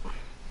up.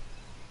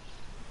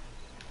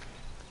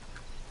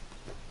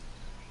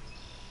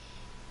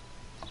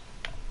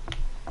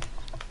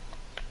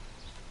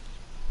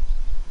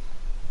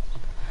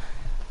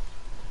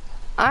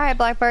 Alright,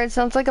 Blackbird,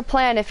 sounds like a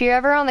plan. If you're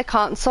ever on the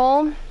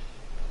console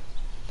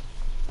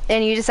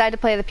and you decide to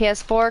play the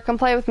PS4, come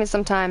play with me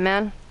sometime,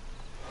 man.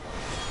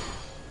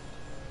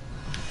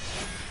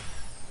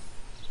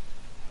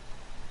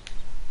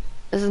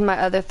 This is my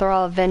other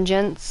Thrall of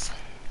Vengeance.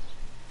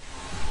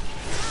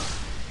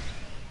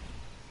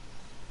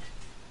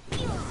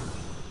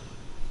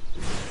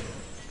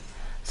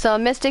 So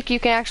Mystic, you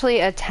can actually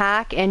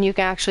attack and you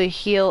can actually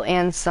heal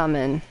and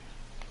summon.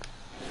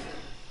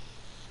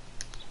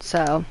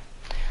 So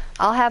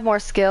I'll have more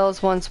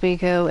skills once we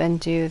go and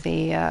do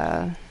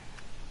the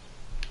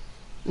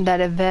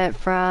that event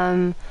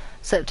from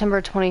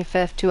September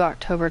 25th to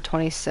October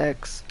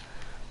 26th.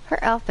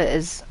 Her outfit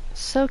is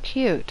so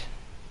cute.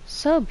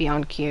 So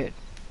beyond cute.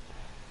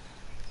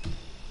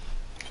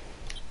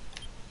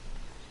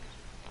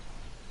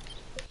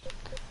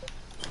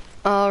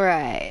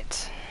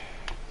 Alright.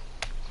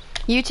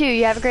 You too,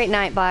 you have a great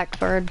night,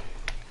 Blackbird.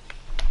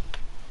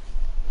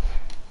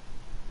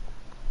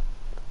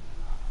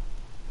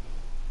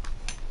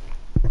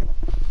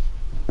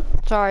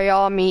 Sorry,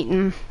 y'all, I'm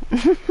eating.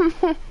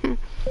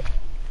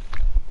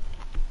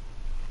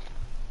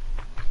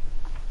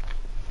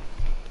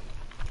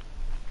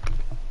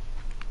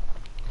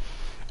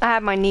 I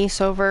had my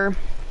niece over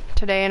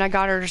today and I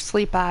got her to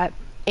sleep at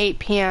 8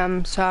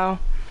 p.m. so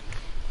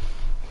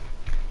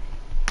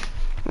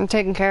I'm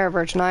taking care of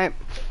her tonight.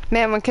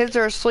 Man, when kids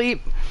are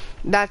asleep,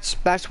 that's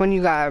when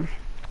you gotta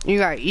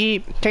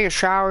eat, take a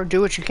shower,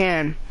 do what you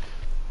can.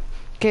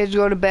 Kids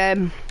go to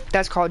bed,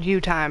 that's called you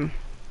time.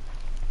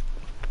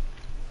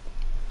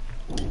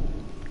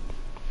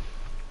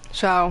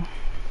 So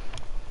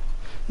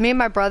me and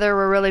my brother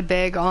were really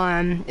big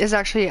on, is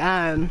actually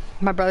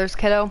my brother's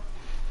kiddo.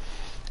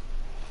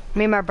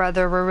 Me and my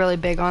brother were really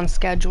big on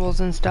schedules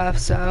and stuff,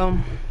 so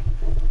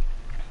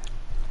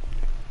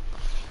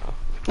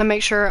I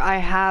make sure I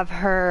have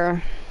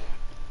her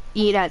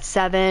eat at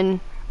 7, and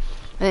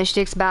then she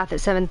takes a bath at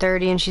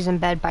 7:30, and she's in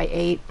bed by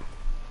 8.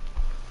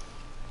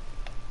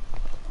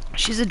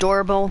 She's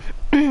adorable.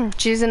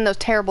 She's in those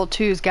terrible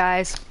 2s,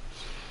 guys.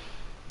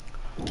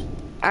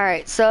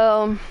 Alright,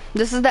 so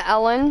this is the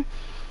Ellen.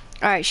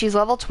 Alright, she's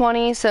level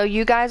 20, so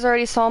you guys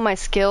already saw my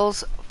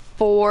skills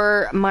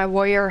for my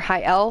warrior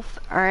high elf.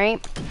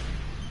 Alright,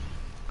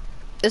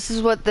 this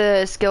is what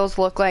the skills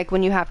look like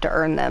when you have to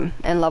earn them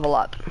and level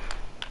up,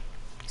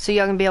 so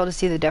y'all can be able to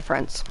see the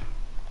difference.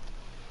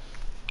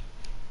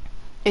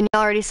 And you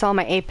already saw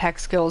my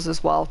apex skills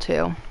as well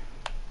too.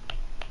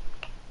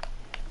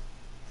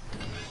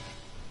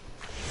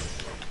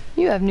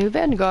 You have new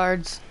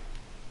vanguards.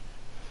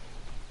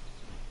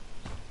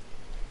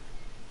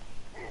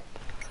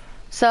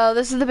 So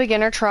this is the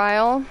beginner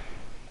trial.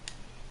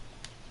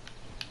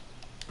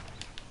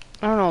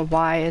 I don't know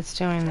why it's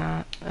doing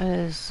that. It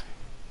is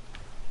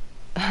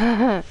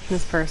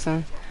this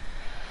person.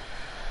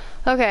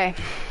 Okay,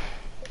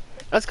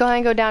 let's go ahead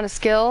and go down to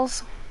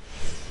skills.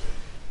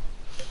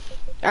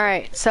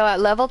 Alright, so at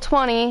level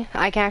 20,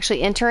 I can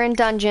actually enter in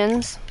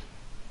dungeons.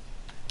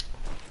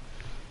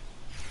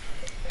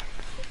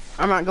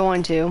 I'm not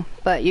going to,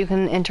 but you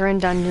can enter in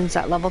dungeons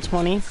at level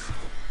 20.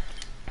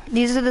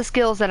 These are the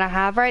skills that I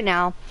have right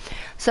now.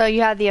 So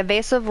you have the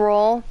evasive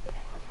roll,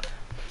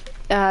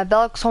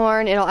 Velik's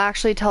horn, it'll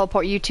actually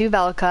teleport you to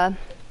Velika.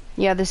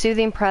 You have the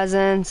soothing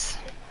presence,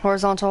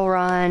 horizontal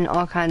run,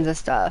 all kinds of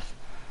stuff.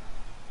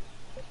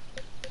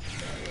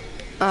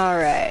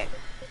 Alright.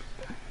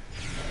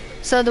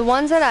 So the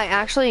ones that I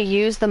actually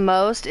use the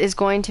most is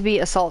going to be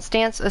Assault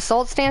Stance.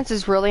 Assault Stance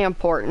is really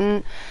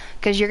important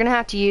because you're going to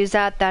have to use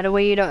that. That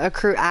way you don't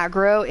accrue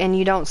aggro and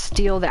you don't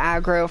steal the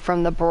aggro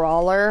from the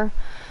Brawler.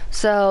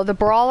 So the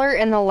Brawler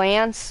and the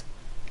Lance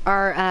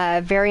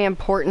are very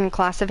important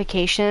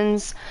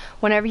classifications.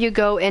 Whenever you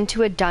go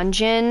into a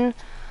dungeon,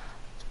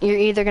 you're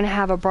either going to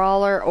have a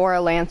Brawler or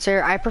a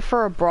Lancer. I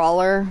prefer a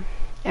Brawler,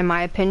 in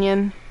my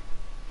opinion.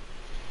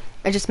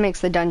 It just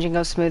makes the dungeon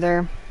go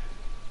smoother.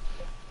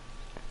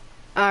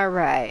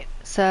 Alright,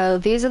 so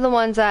these are the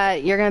ones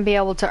that you're going to be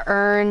able to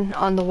earn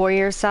on the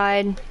warrior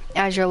side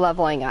as you're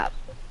leveling up.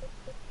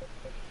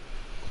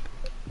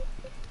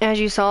 As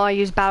you saw, I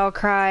use Battle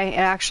Cry. It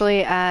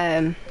actually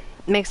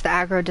makes the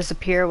aggro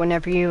disappear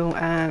whenever you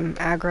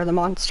aggro the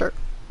monster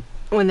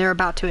when they're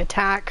about to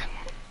attack.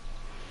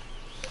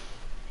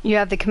 You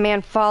have the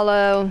command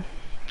follow,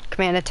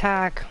 command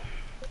attack.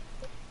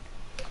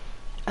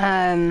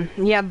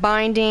 Yeah,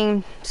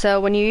 binding. So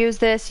when you use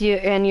this,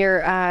 and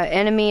your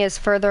enemy is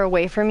further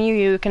away from you,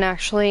 you can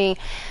actually,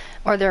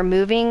 or they're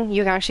moving,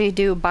 you can actually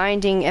do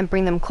binding and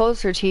bring them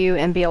closer to you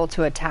and be able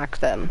to attack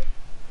them.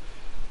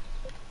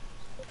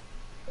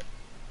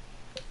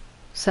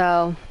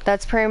 So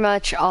that's pretty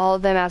much all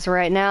of them as of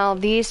right now.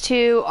 These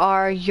two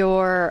are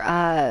your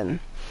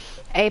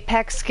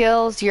apex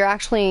skills. You're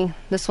actually,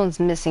 this one's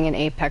missing an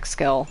apex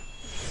skill.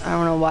 I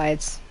don't know why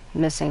it's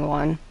missing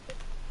one.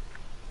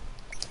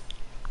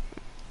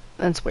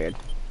 That's weird.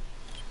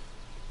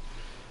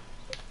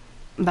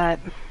 But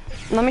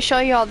let me show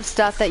you all the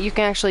stuff that you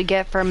can actually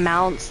get for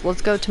mounts.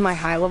 Let's go to my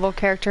high level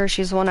character.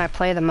 She's the one I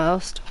play the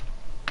most.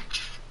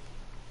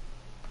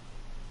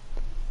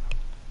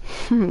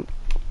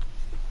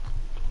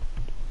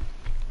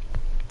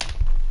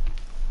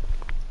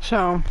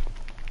 So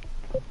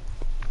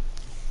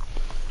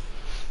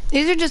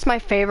these are just my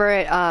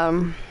favorite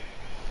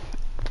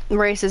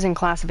races and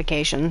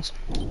classifications.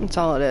 That's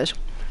all it is.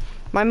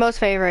 My most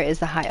favorite is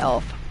the high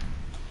elf,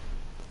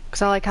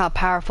 because I like how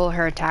powerful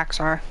her attacks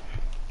are.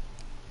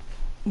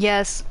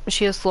 Yes,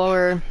 she is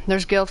slower.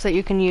 There's gifts that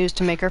you can use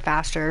to make her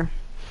faster.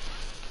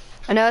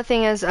 Another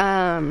thing is,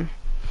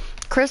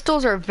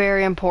 crystals are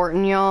very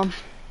important, y'all.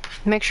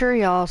 Make sure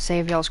y'all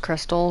save y'all's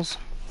crystals.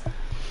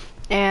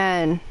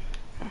 And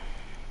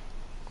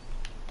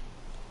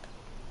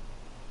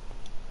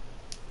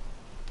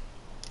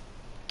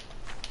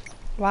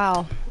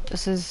wow,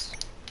 this is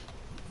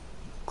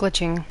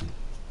glitching.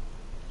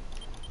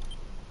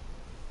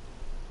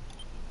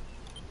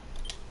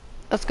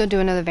 Let's go do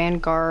another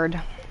Vanguard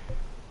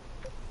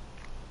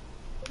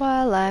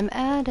while I'm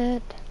at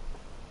it.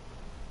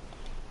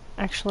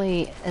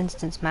 Actually,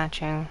 instance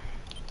matching.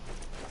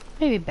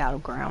 Maybe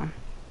Battleground.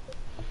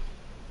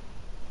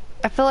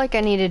 I feel like I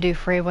need to do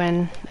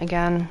fraywind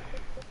again.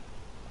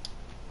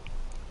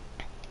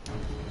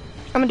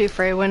 I'm gonna do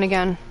fraywind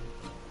again.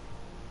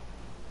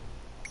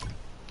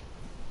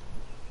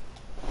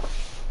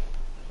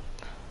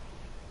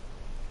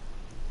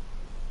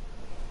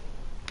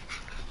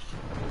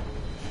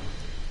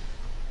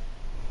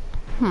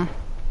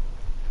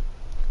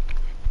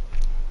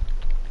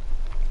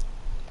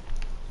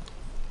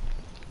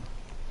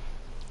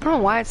 I don't know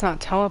why it's not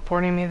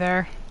teleporting me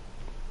there.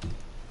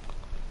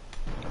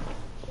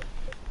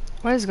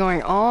 What is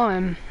going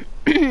on?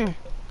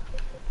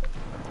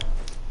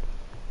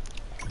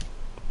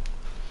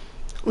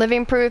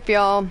 Living proof,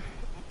 y'all.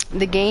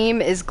 The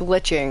game is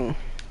glitching.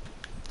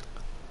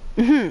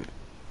 I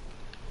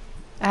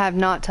have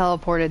not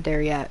teleported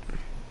there yet.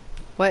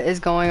 What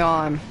is going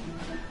on?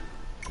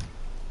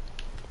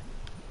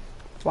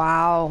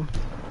 Wow.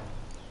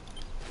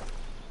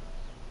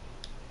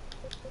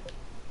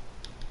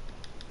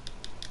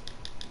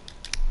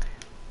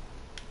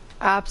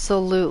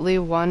 Absolutely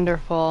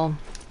wonderful.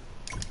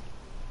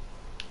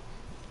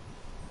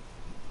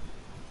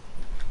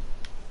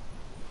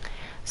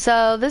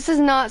 So this is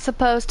not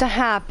supposed to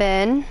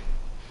happen.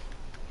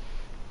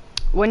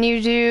 When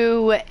you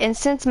do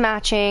instance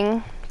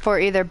matching for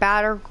either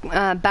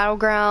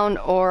battleground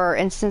or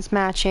instance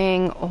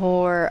matching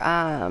or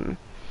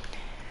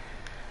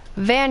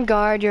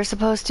Vanguard, you're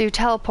supposed to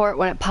teleport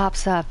when it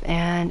pops up,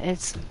 and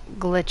it's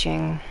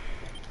glitching.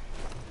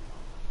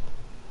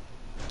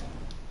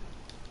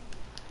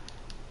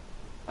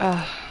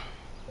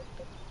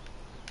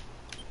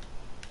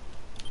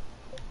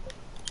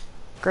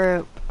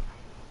 Group.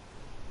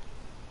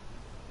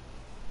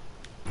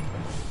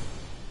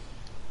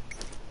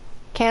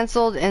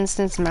 Cancelled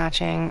instance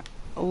matching.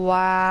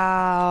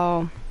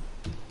 Wow.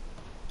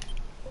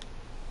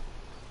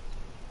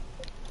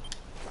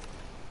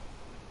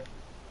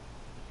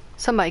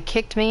 Somebody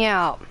kicked me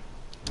out.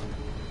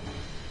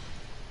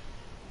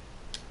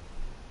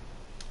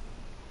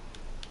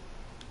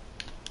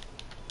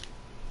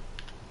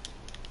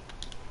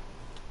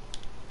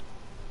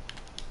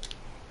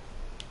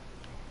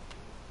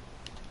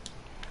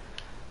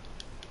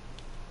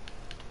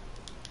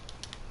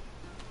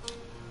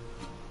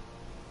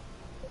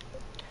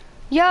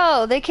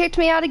 Yo, they kicked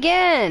me out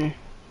again.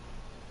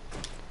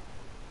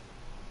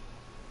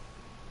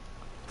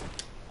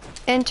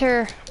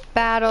 Enter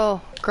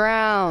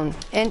battleground.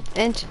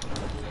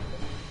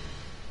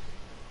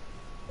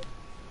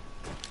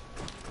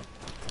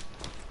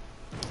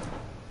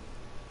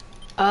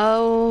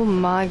 Oh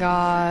my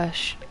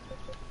gosh.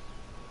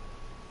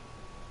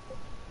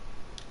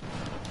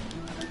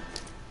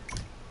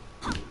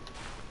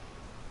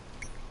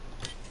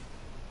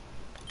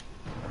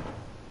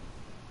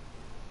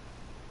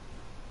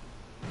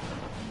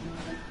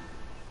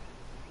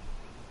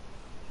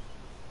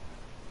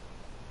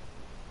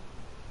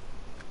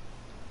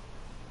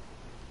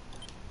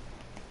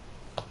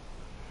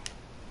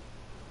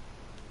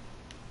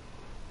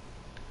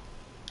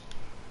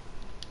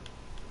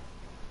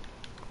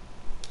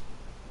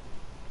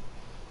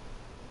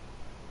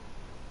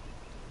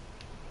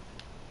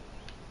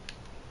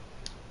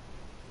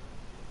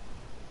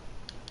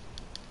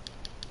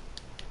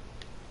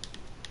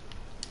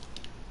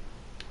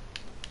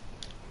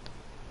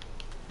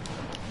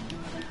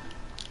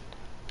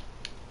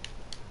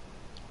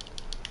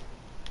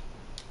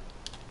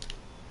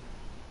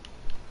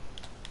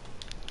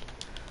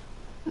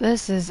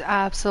 This is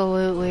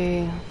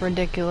absolutely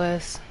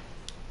ridiculous.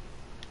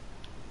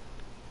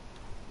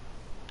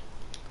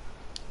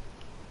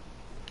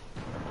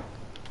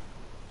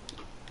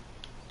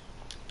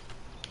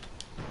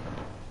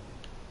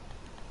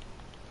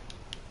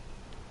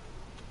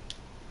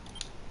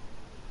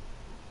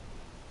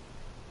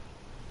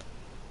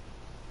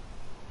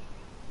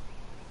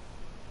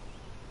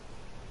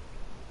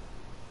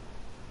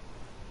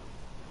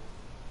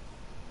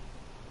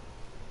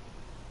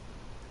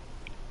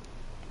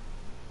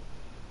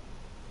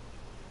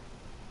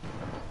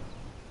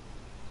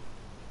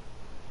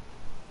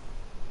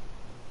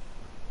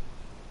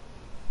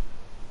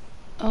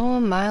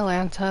 Oh my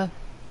Lanta.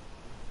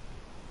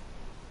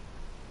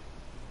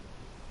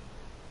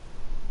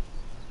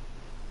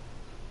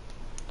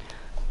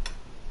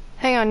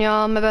 Hang on,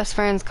 y'all. My best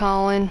friend's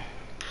calling.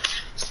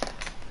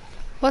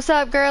 What's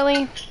up,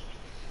 girly?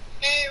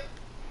 Hey,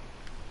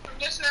 I'm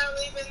just now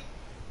leaving.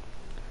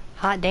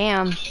 Hot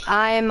damn.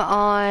 I'm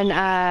on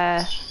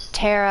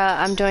Tera.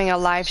 I'm doing a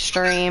live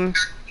stream.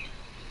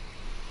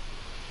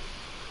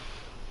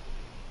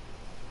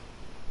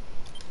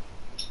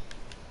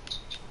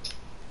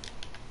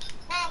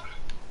 Well,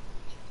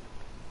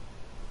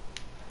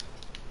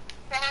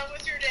 how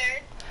was your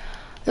day?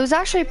 It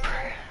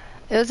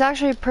was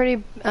actually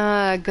pretty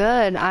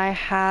good. I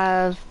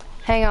have.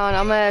 Hang on,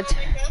 I'm gonna.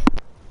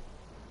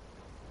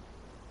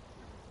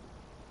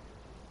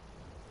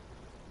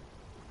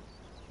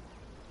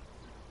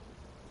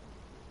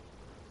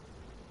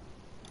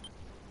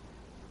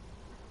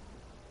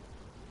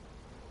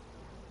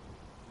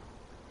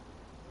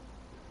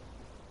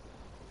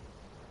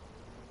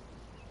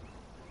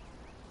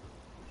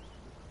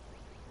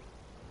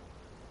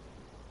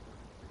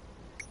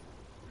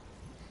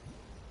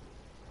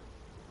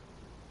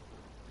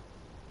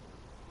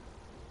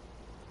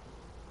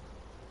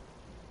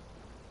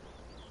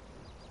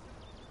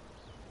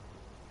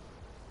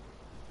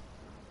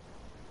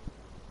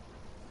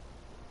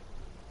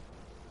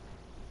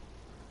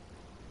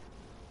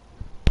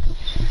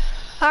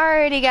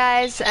 Alrighty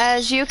guys,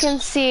 as you can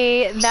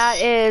see,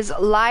 that is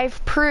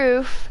live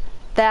proof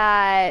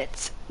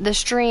that the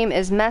stream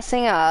is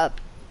messing up.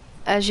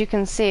 As you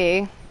can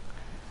see,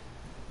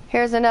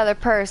 here's another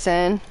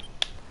person,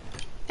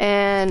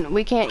 and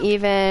we can't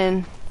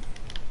even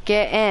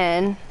get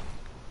in.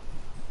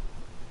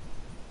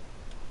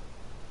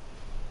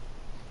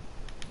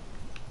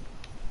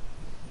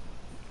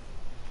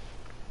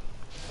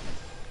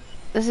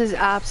 This is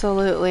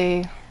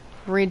absolutely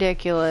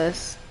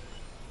ridiculous.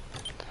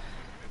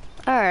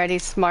 Alrighty,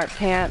 smart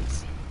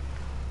pants.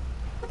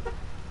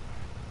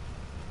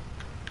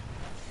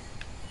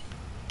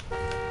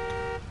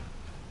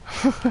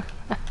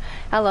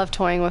 I love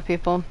toying with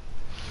people.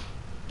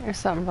 There's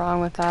something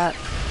wrong with that.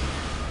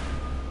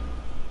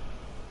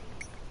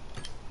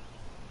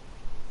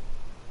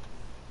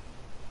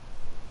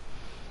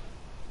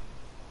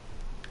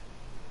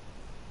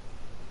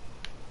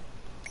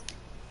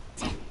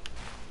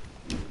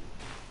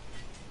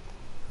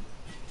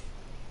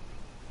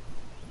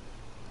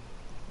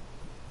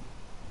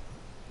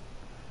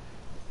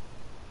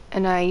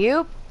 And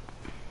you.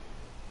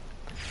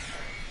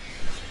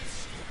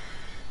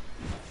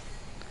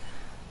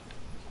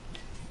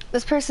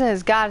 This person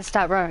has got to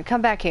stop running.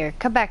 Come back here.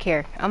 Come back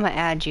here. I'm gonna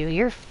add you.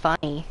 You're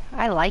funny.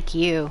 I like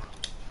you.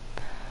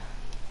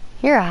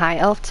 You're a high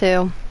elf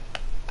too.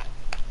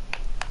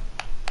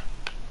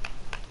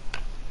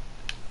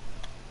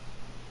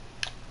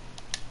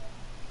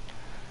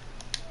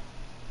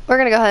 We're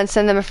gonna go ahead and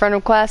send them a friend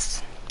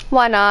request.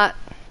 Why not?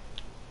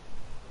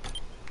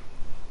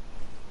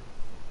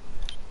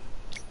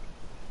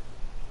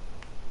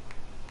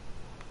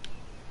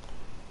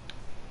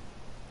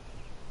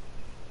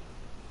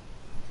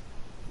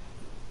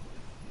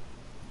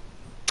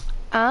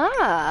 Oh,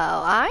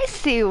 I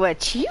see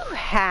what you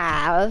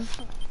have.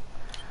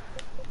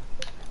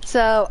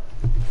 So,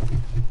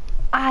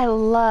 I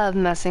love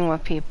messing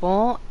with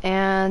people,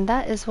 and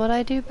that is what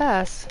I do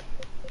best.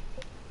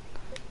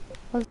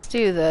 Let's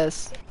do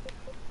this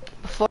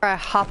before I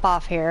hop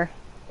off here.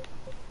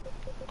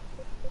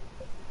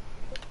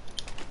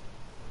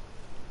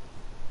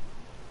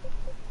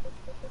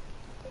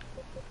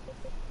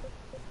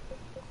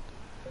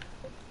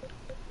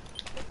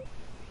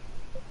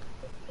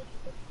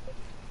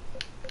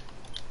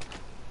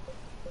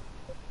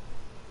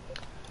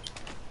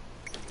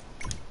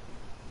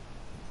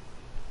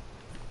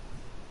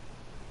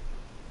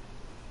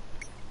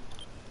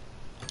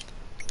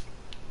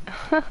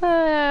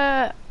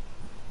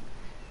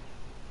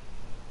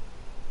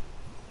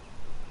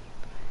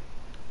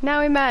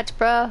 Now we match,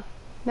 bro.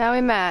 Now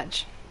we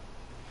match.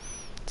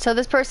 So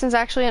this person's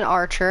actually an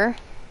archer.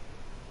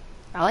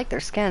 I like their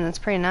skin. That's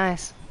pretty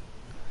nice.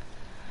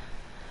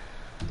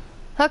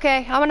 Okay,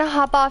 I'm gonna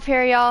hop off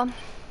here, y'all.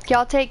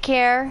 Y'all take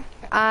care.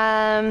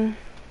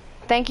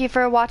 Thank you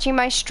for watching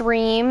my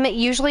stream.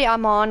 Usually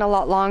I'm on a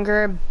lot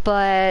longer,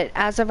 but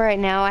as of right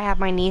now, I have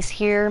my niece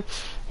here,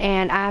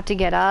 and I have to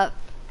get up.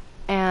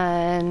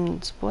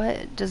 And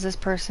what does this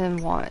person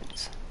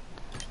want?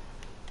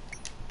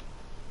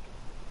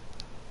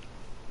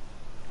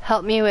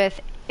 Help me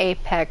with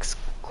Apex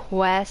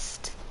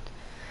Quest.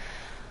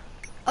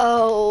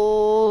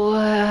 Oh.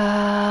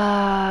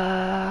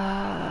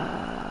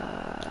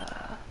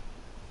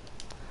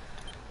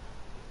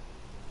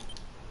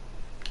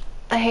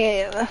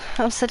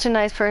 I'm such a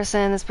nice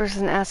person. This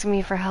person asking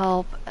me for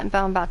help, but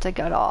I'm about to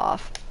get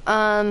off.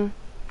 Damn.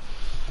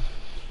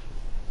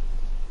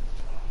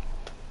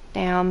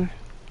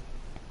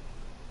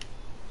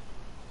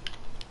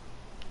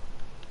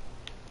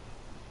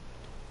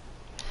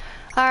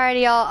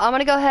 Alrighty, y'all. I'm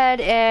gonna go ahead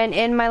and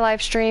end my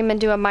live stream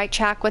and do a mic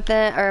chat with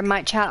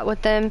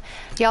them,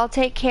 Y'all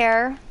take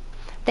care.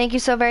 Thank you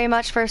so very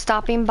much for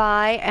stopping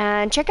by,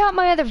 and check out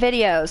my other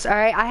videos,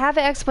 alright? I have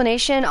an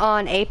explanation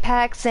on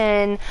Apex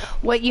and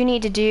what you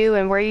need to do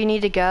and where you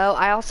need to go.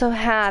 I also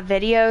have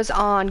videos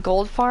on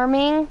gold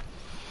farming,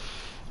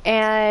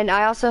 and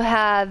I also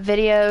have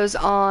videos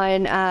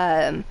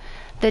on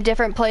the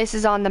different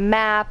places on the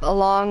map,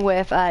 along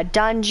with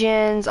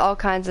dungeons, all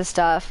kinds of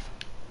stuff.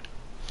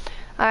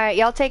 Alright,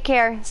 y'all take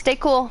care. Stay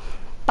cool.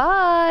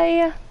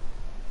 Bye!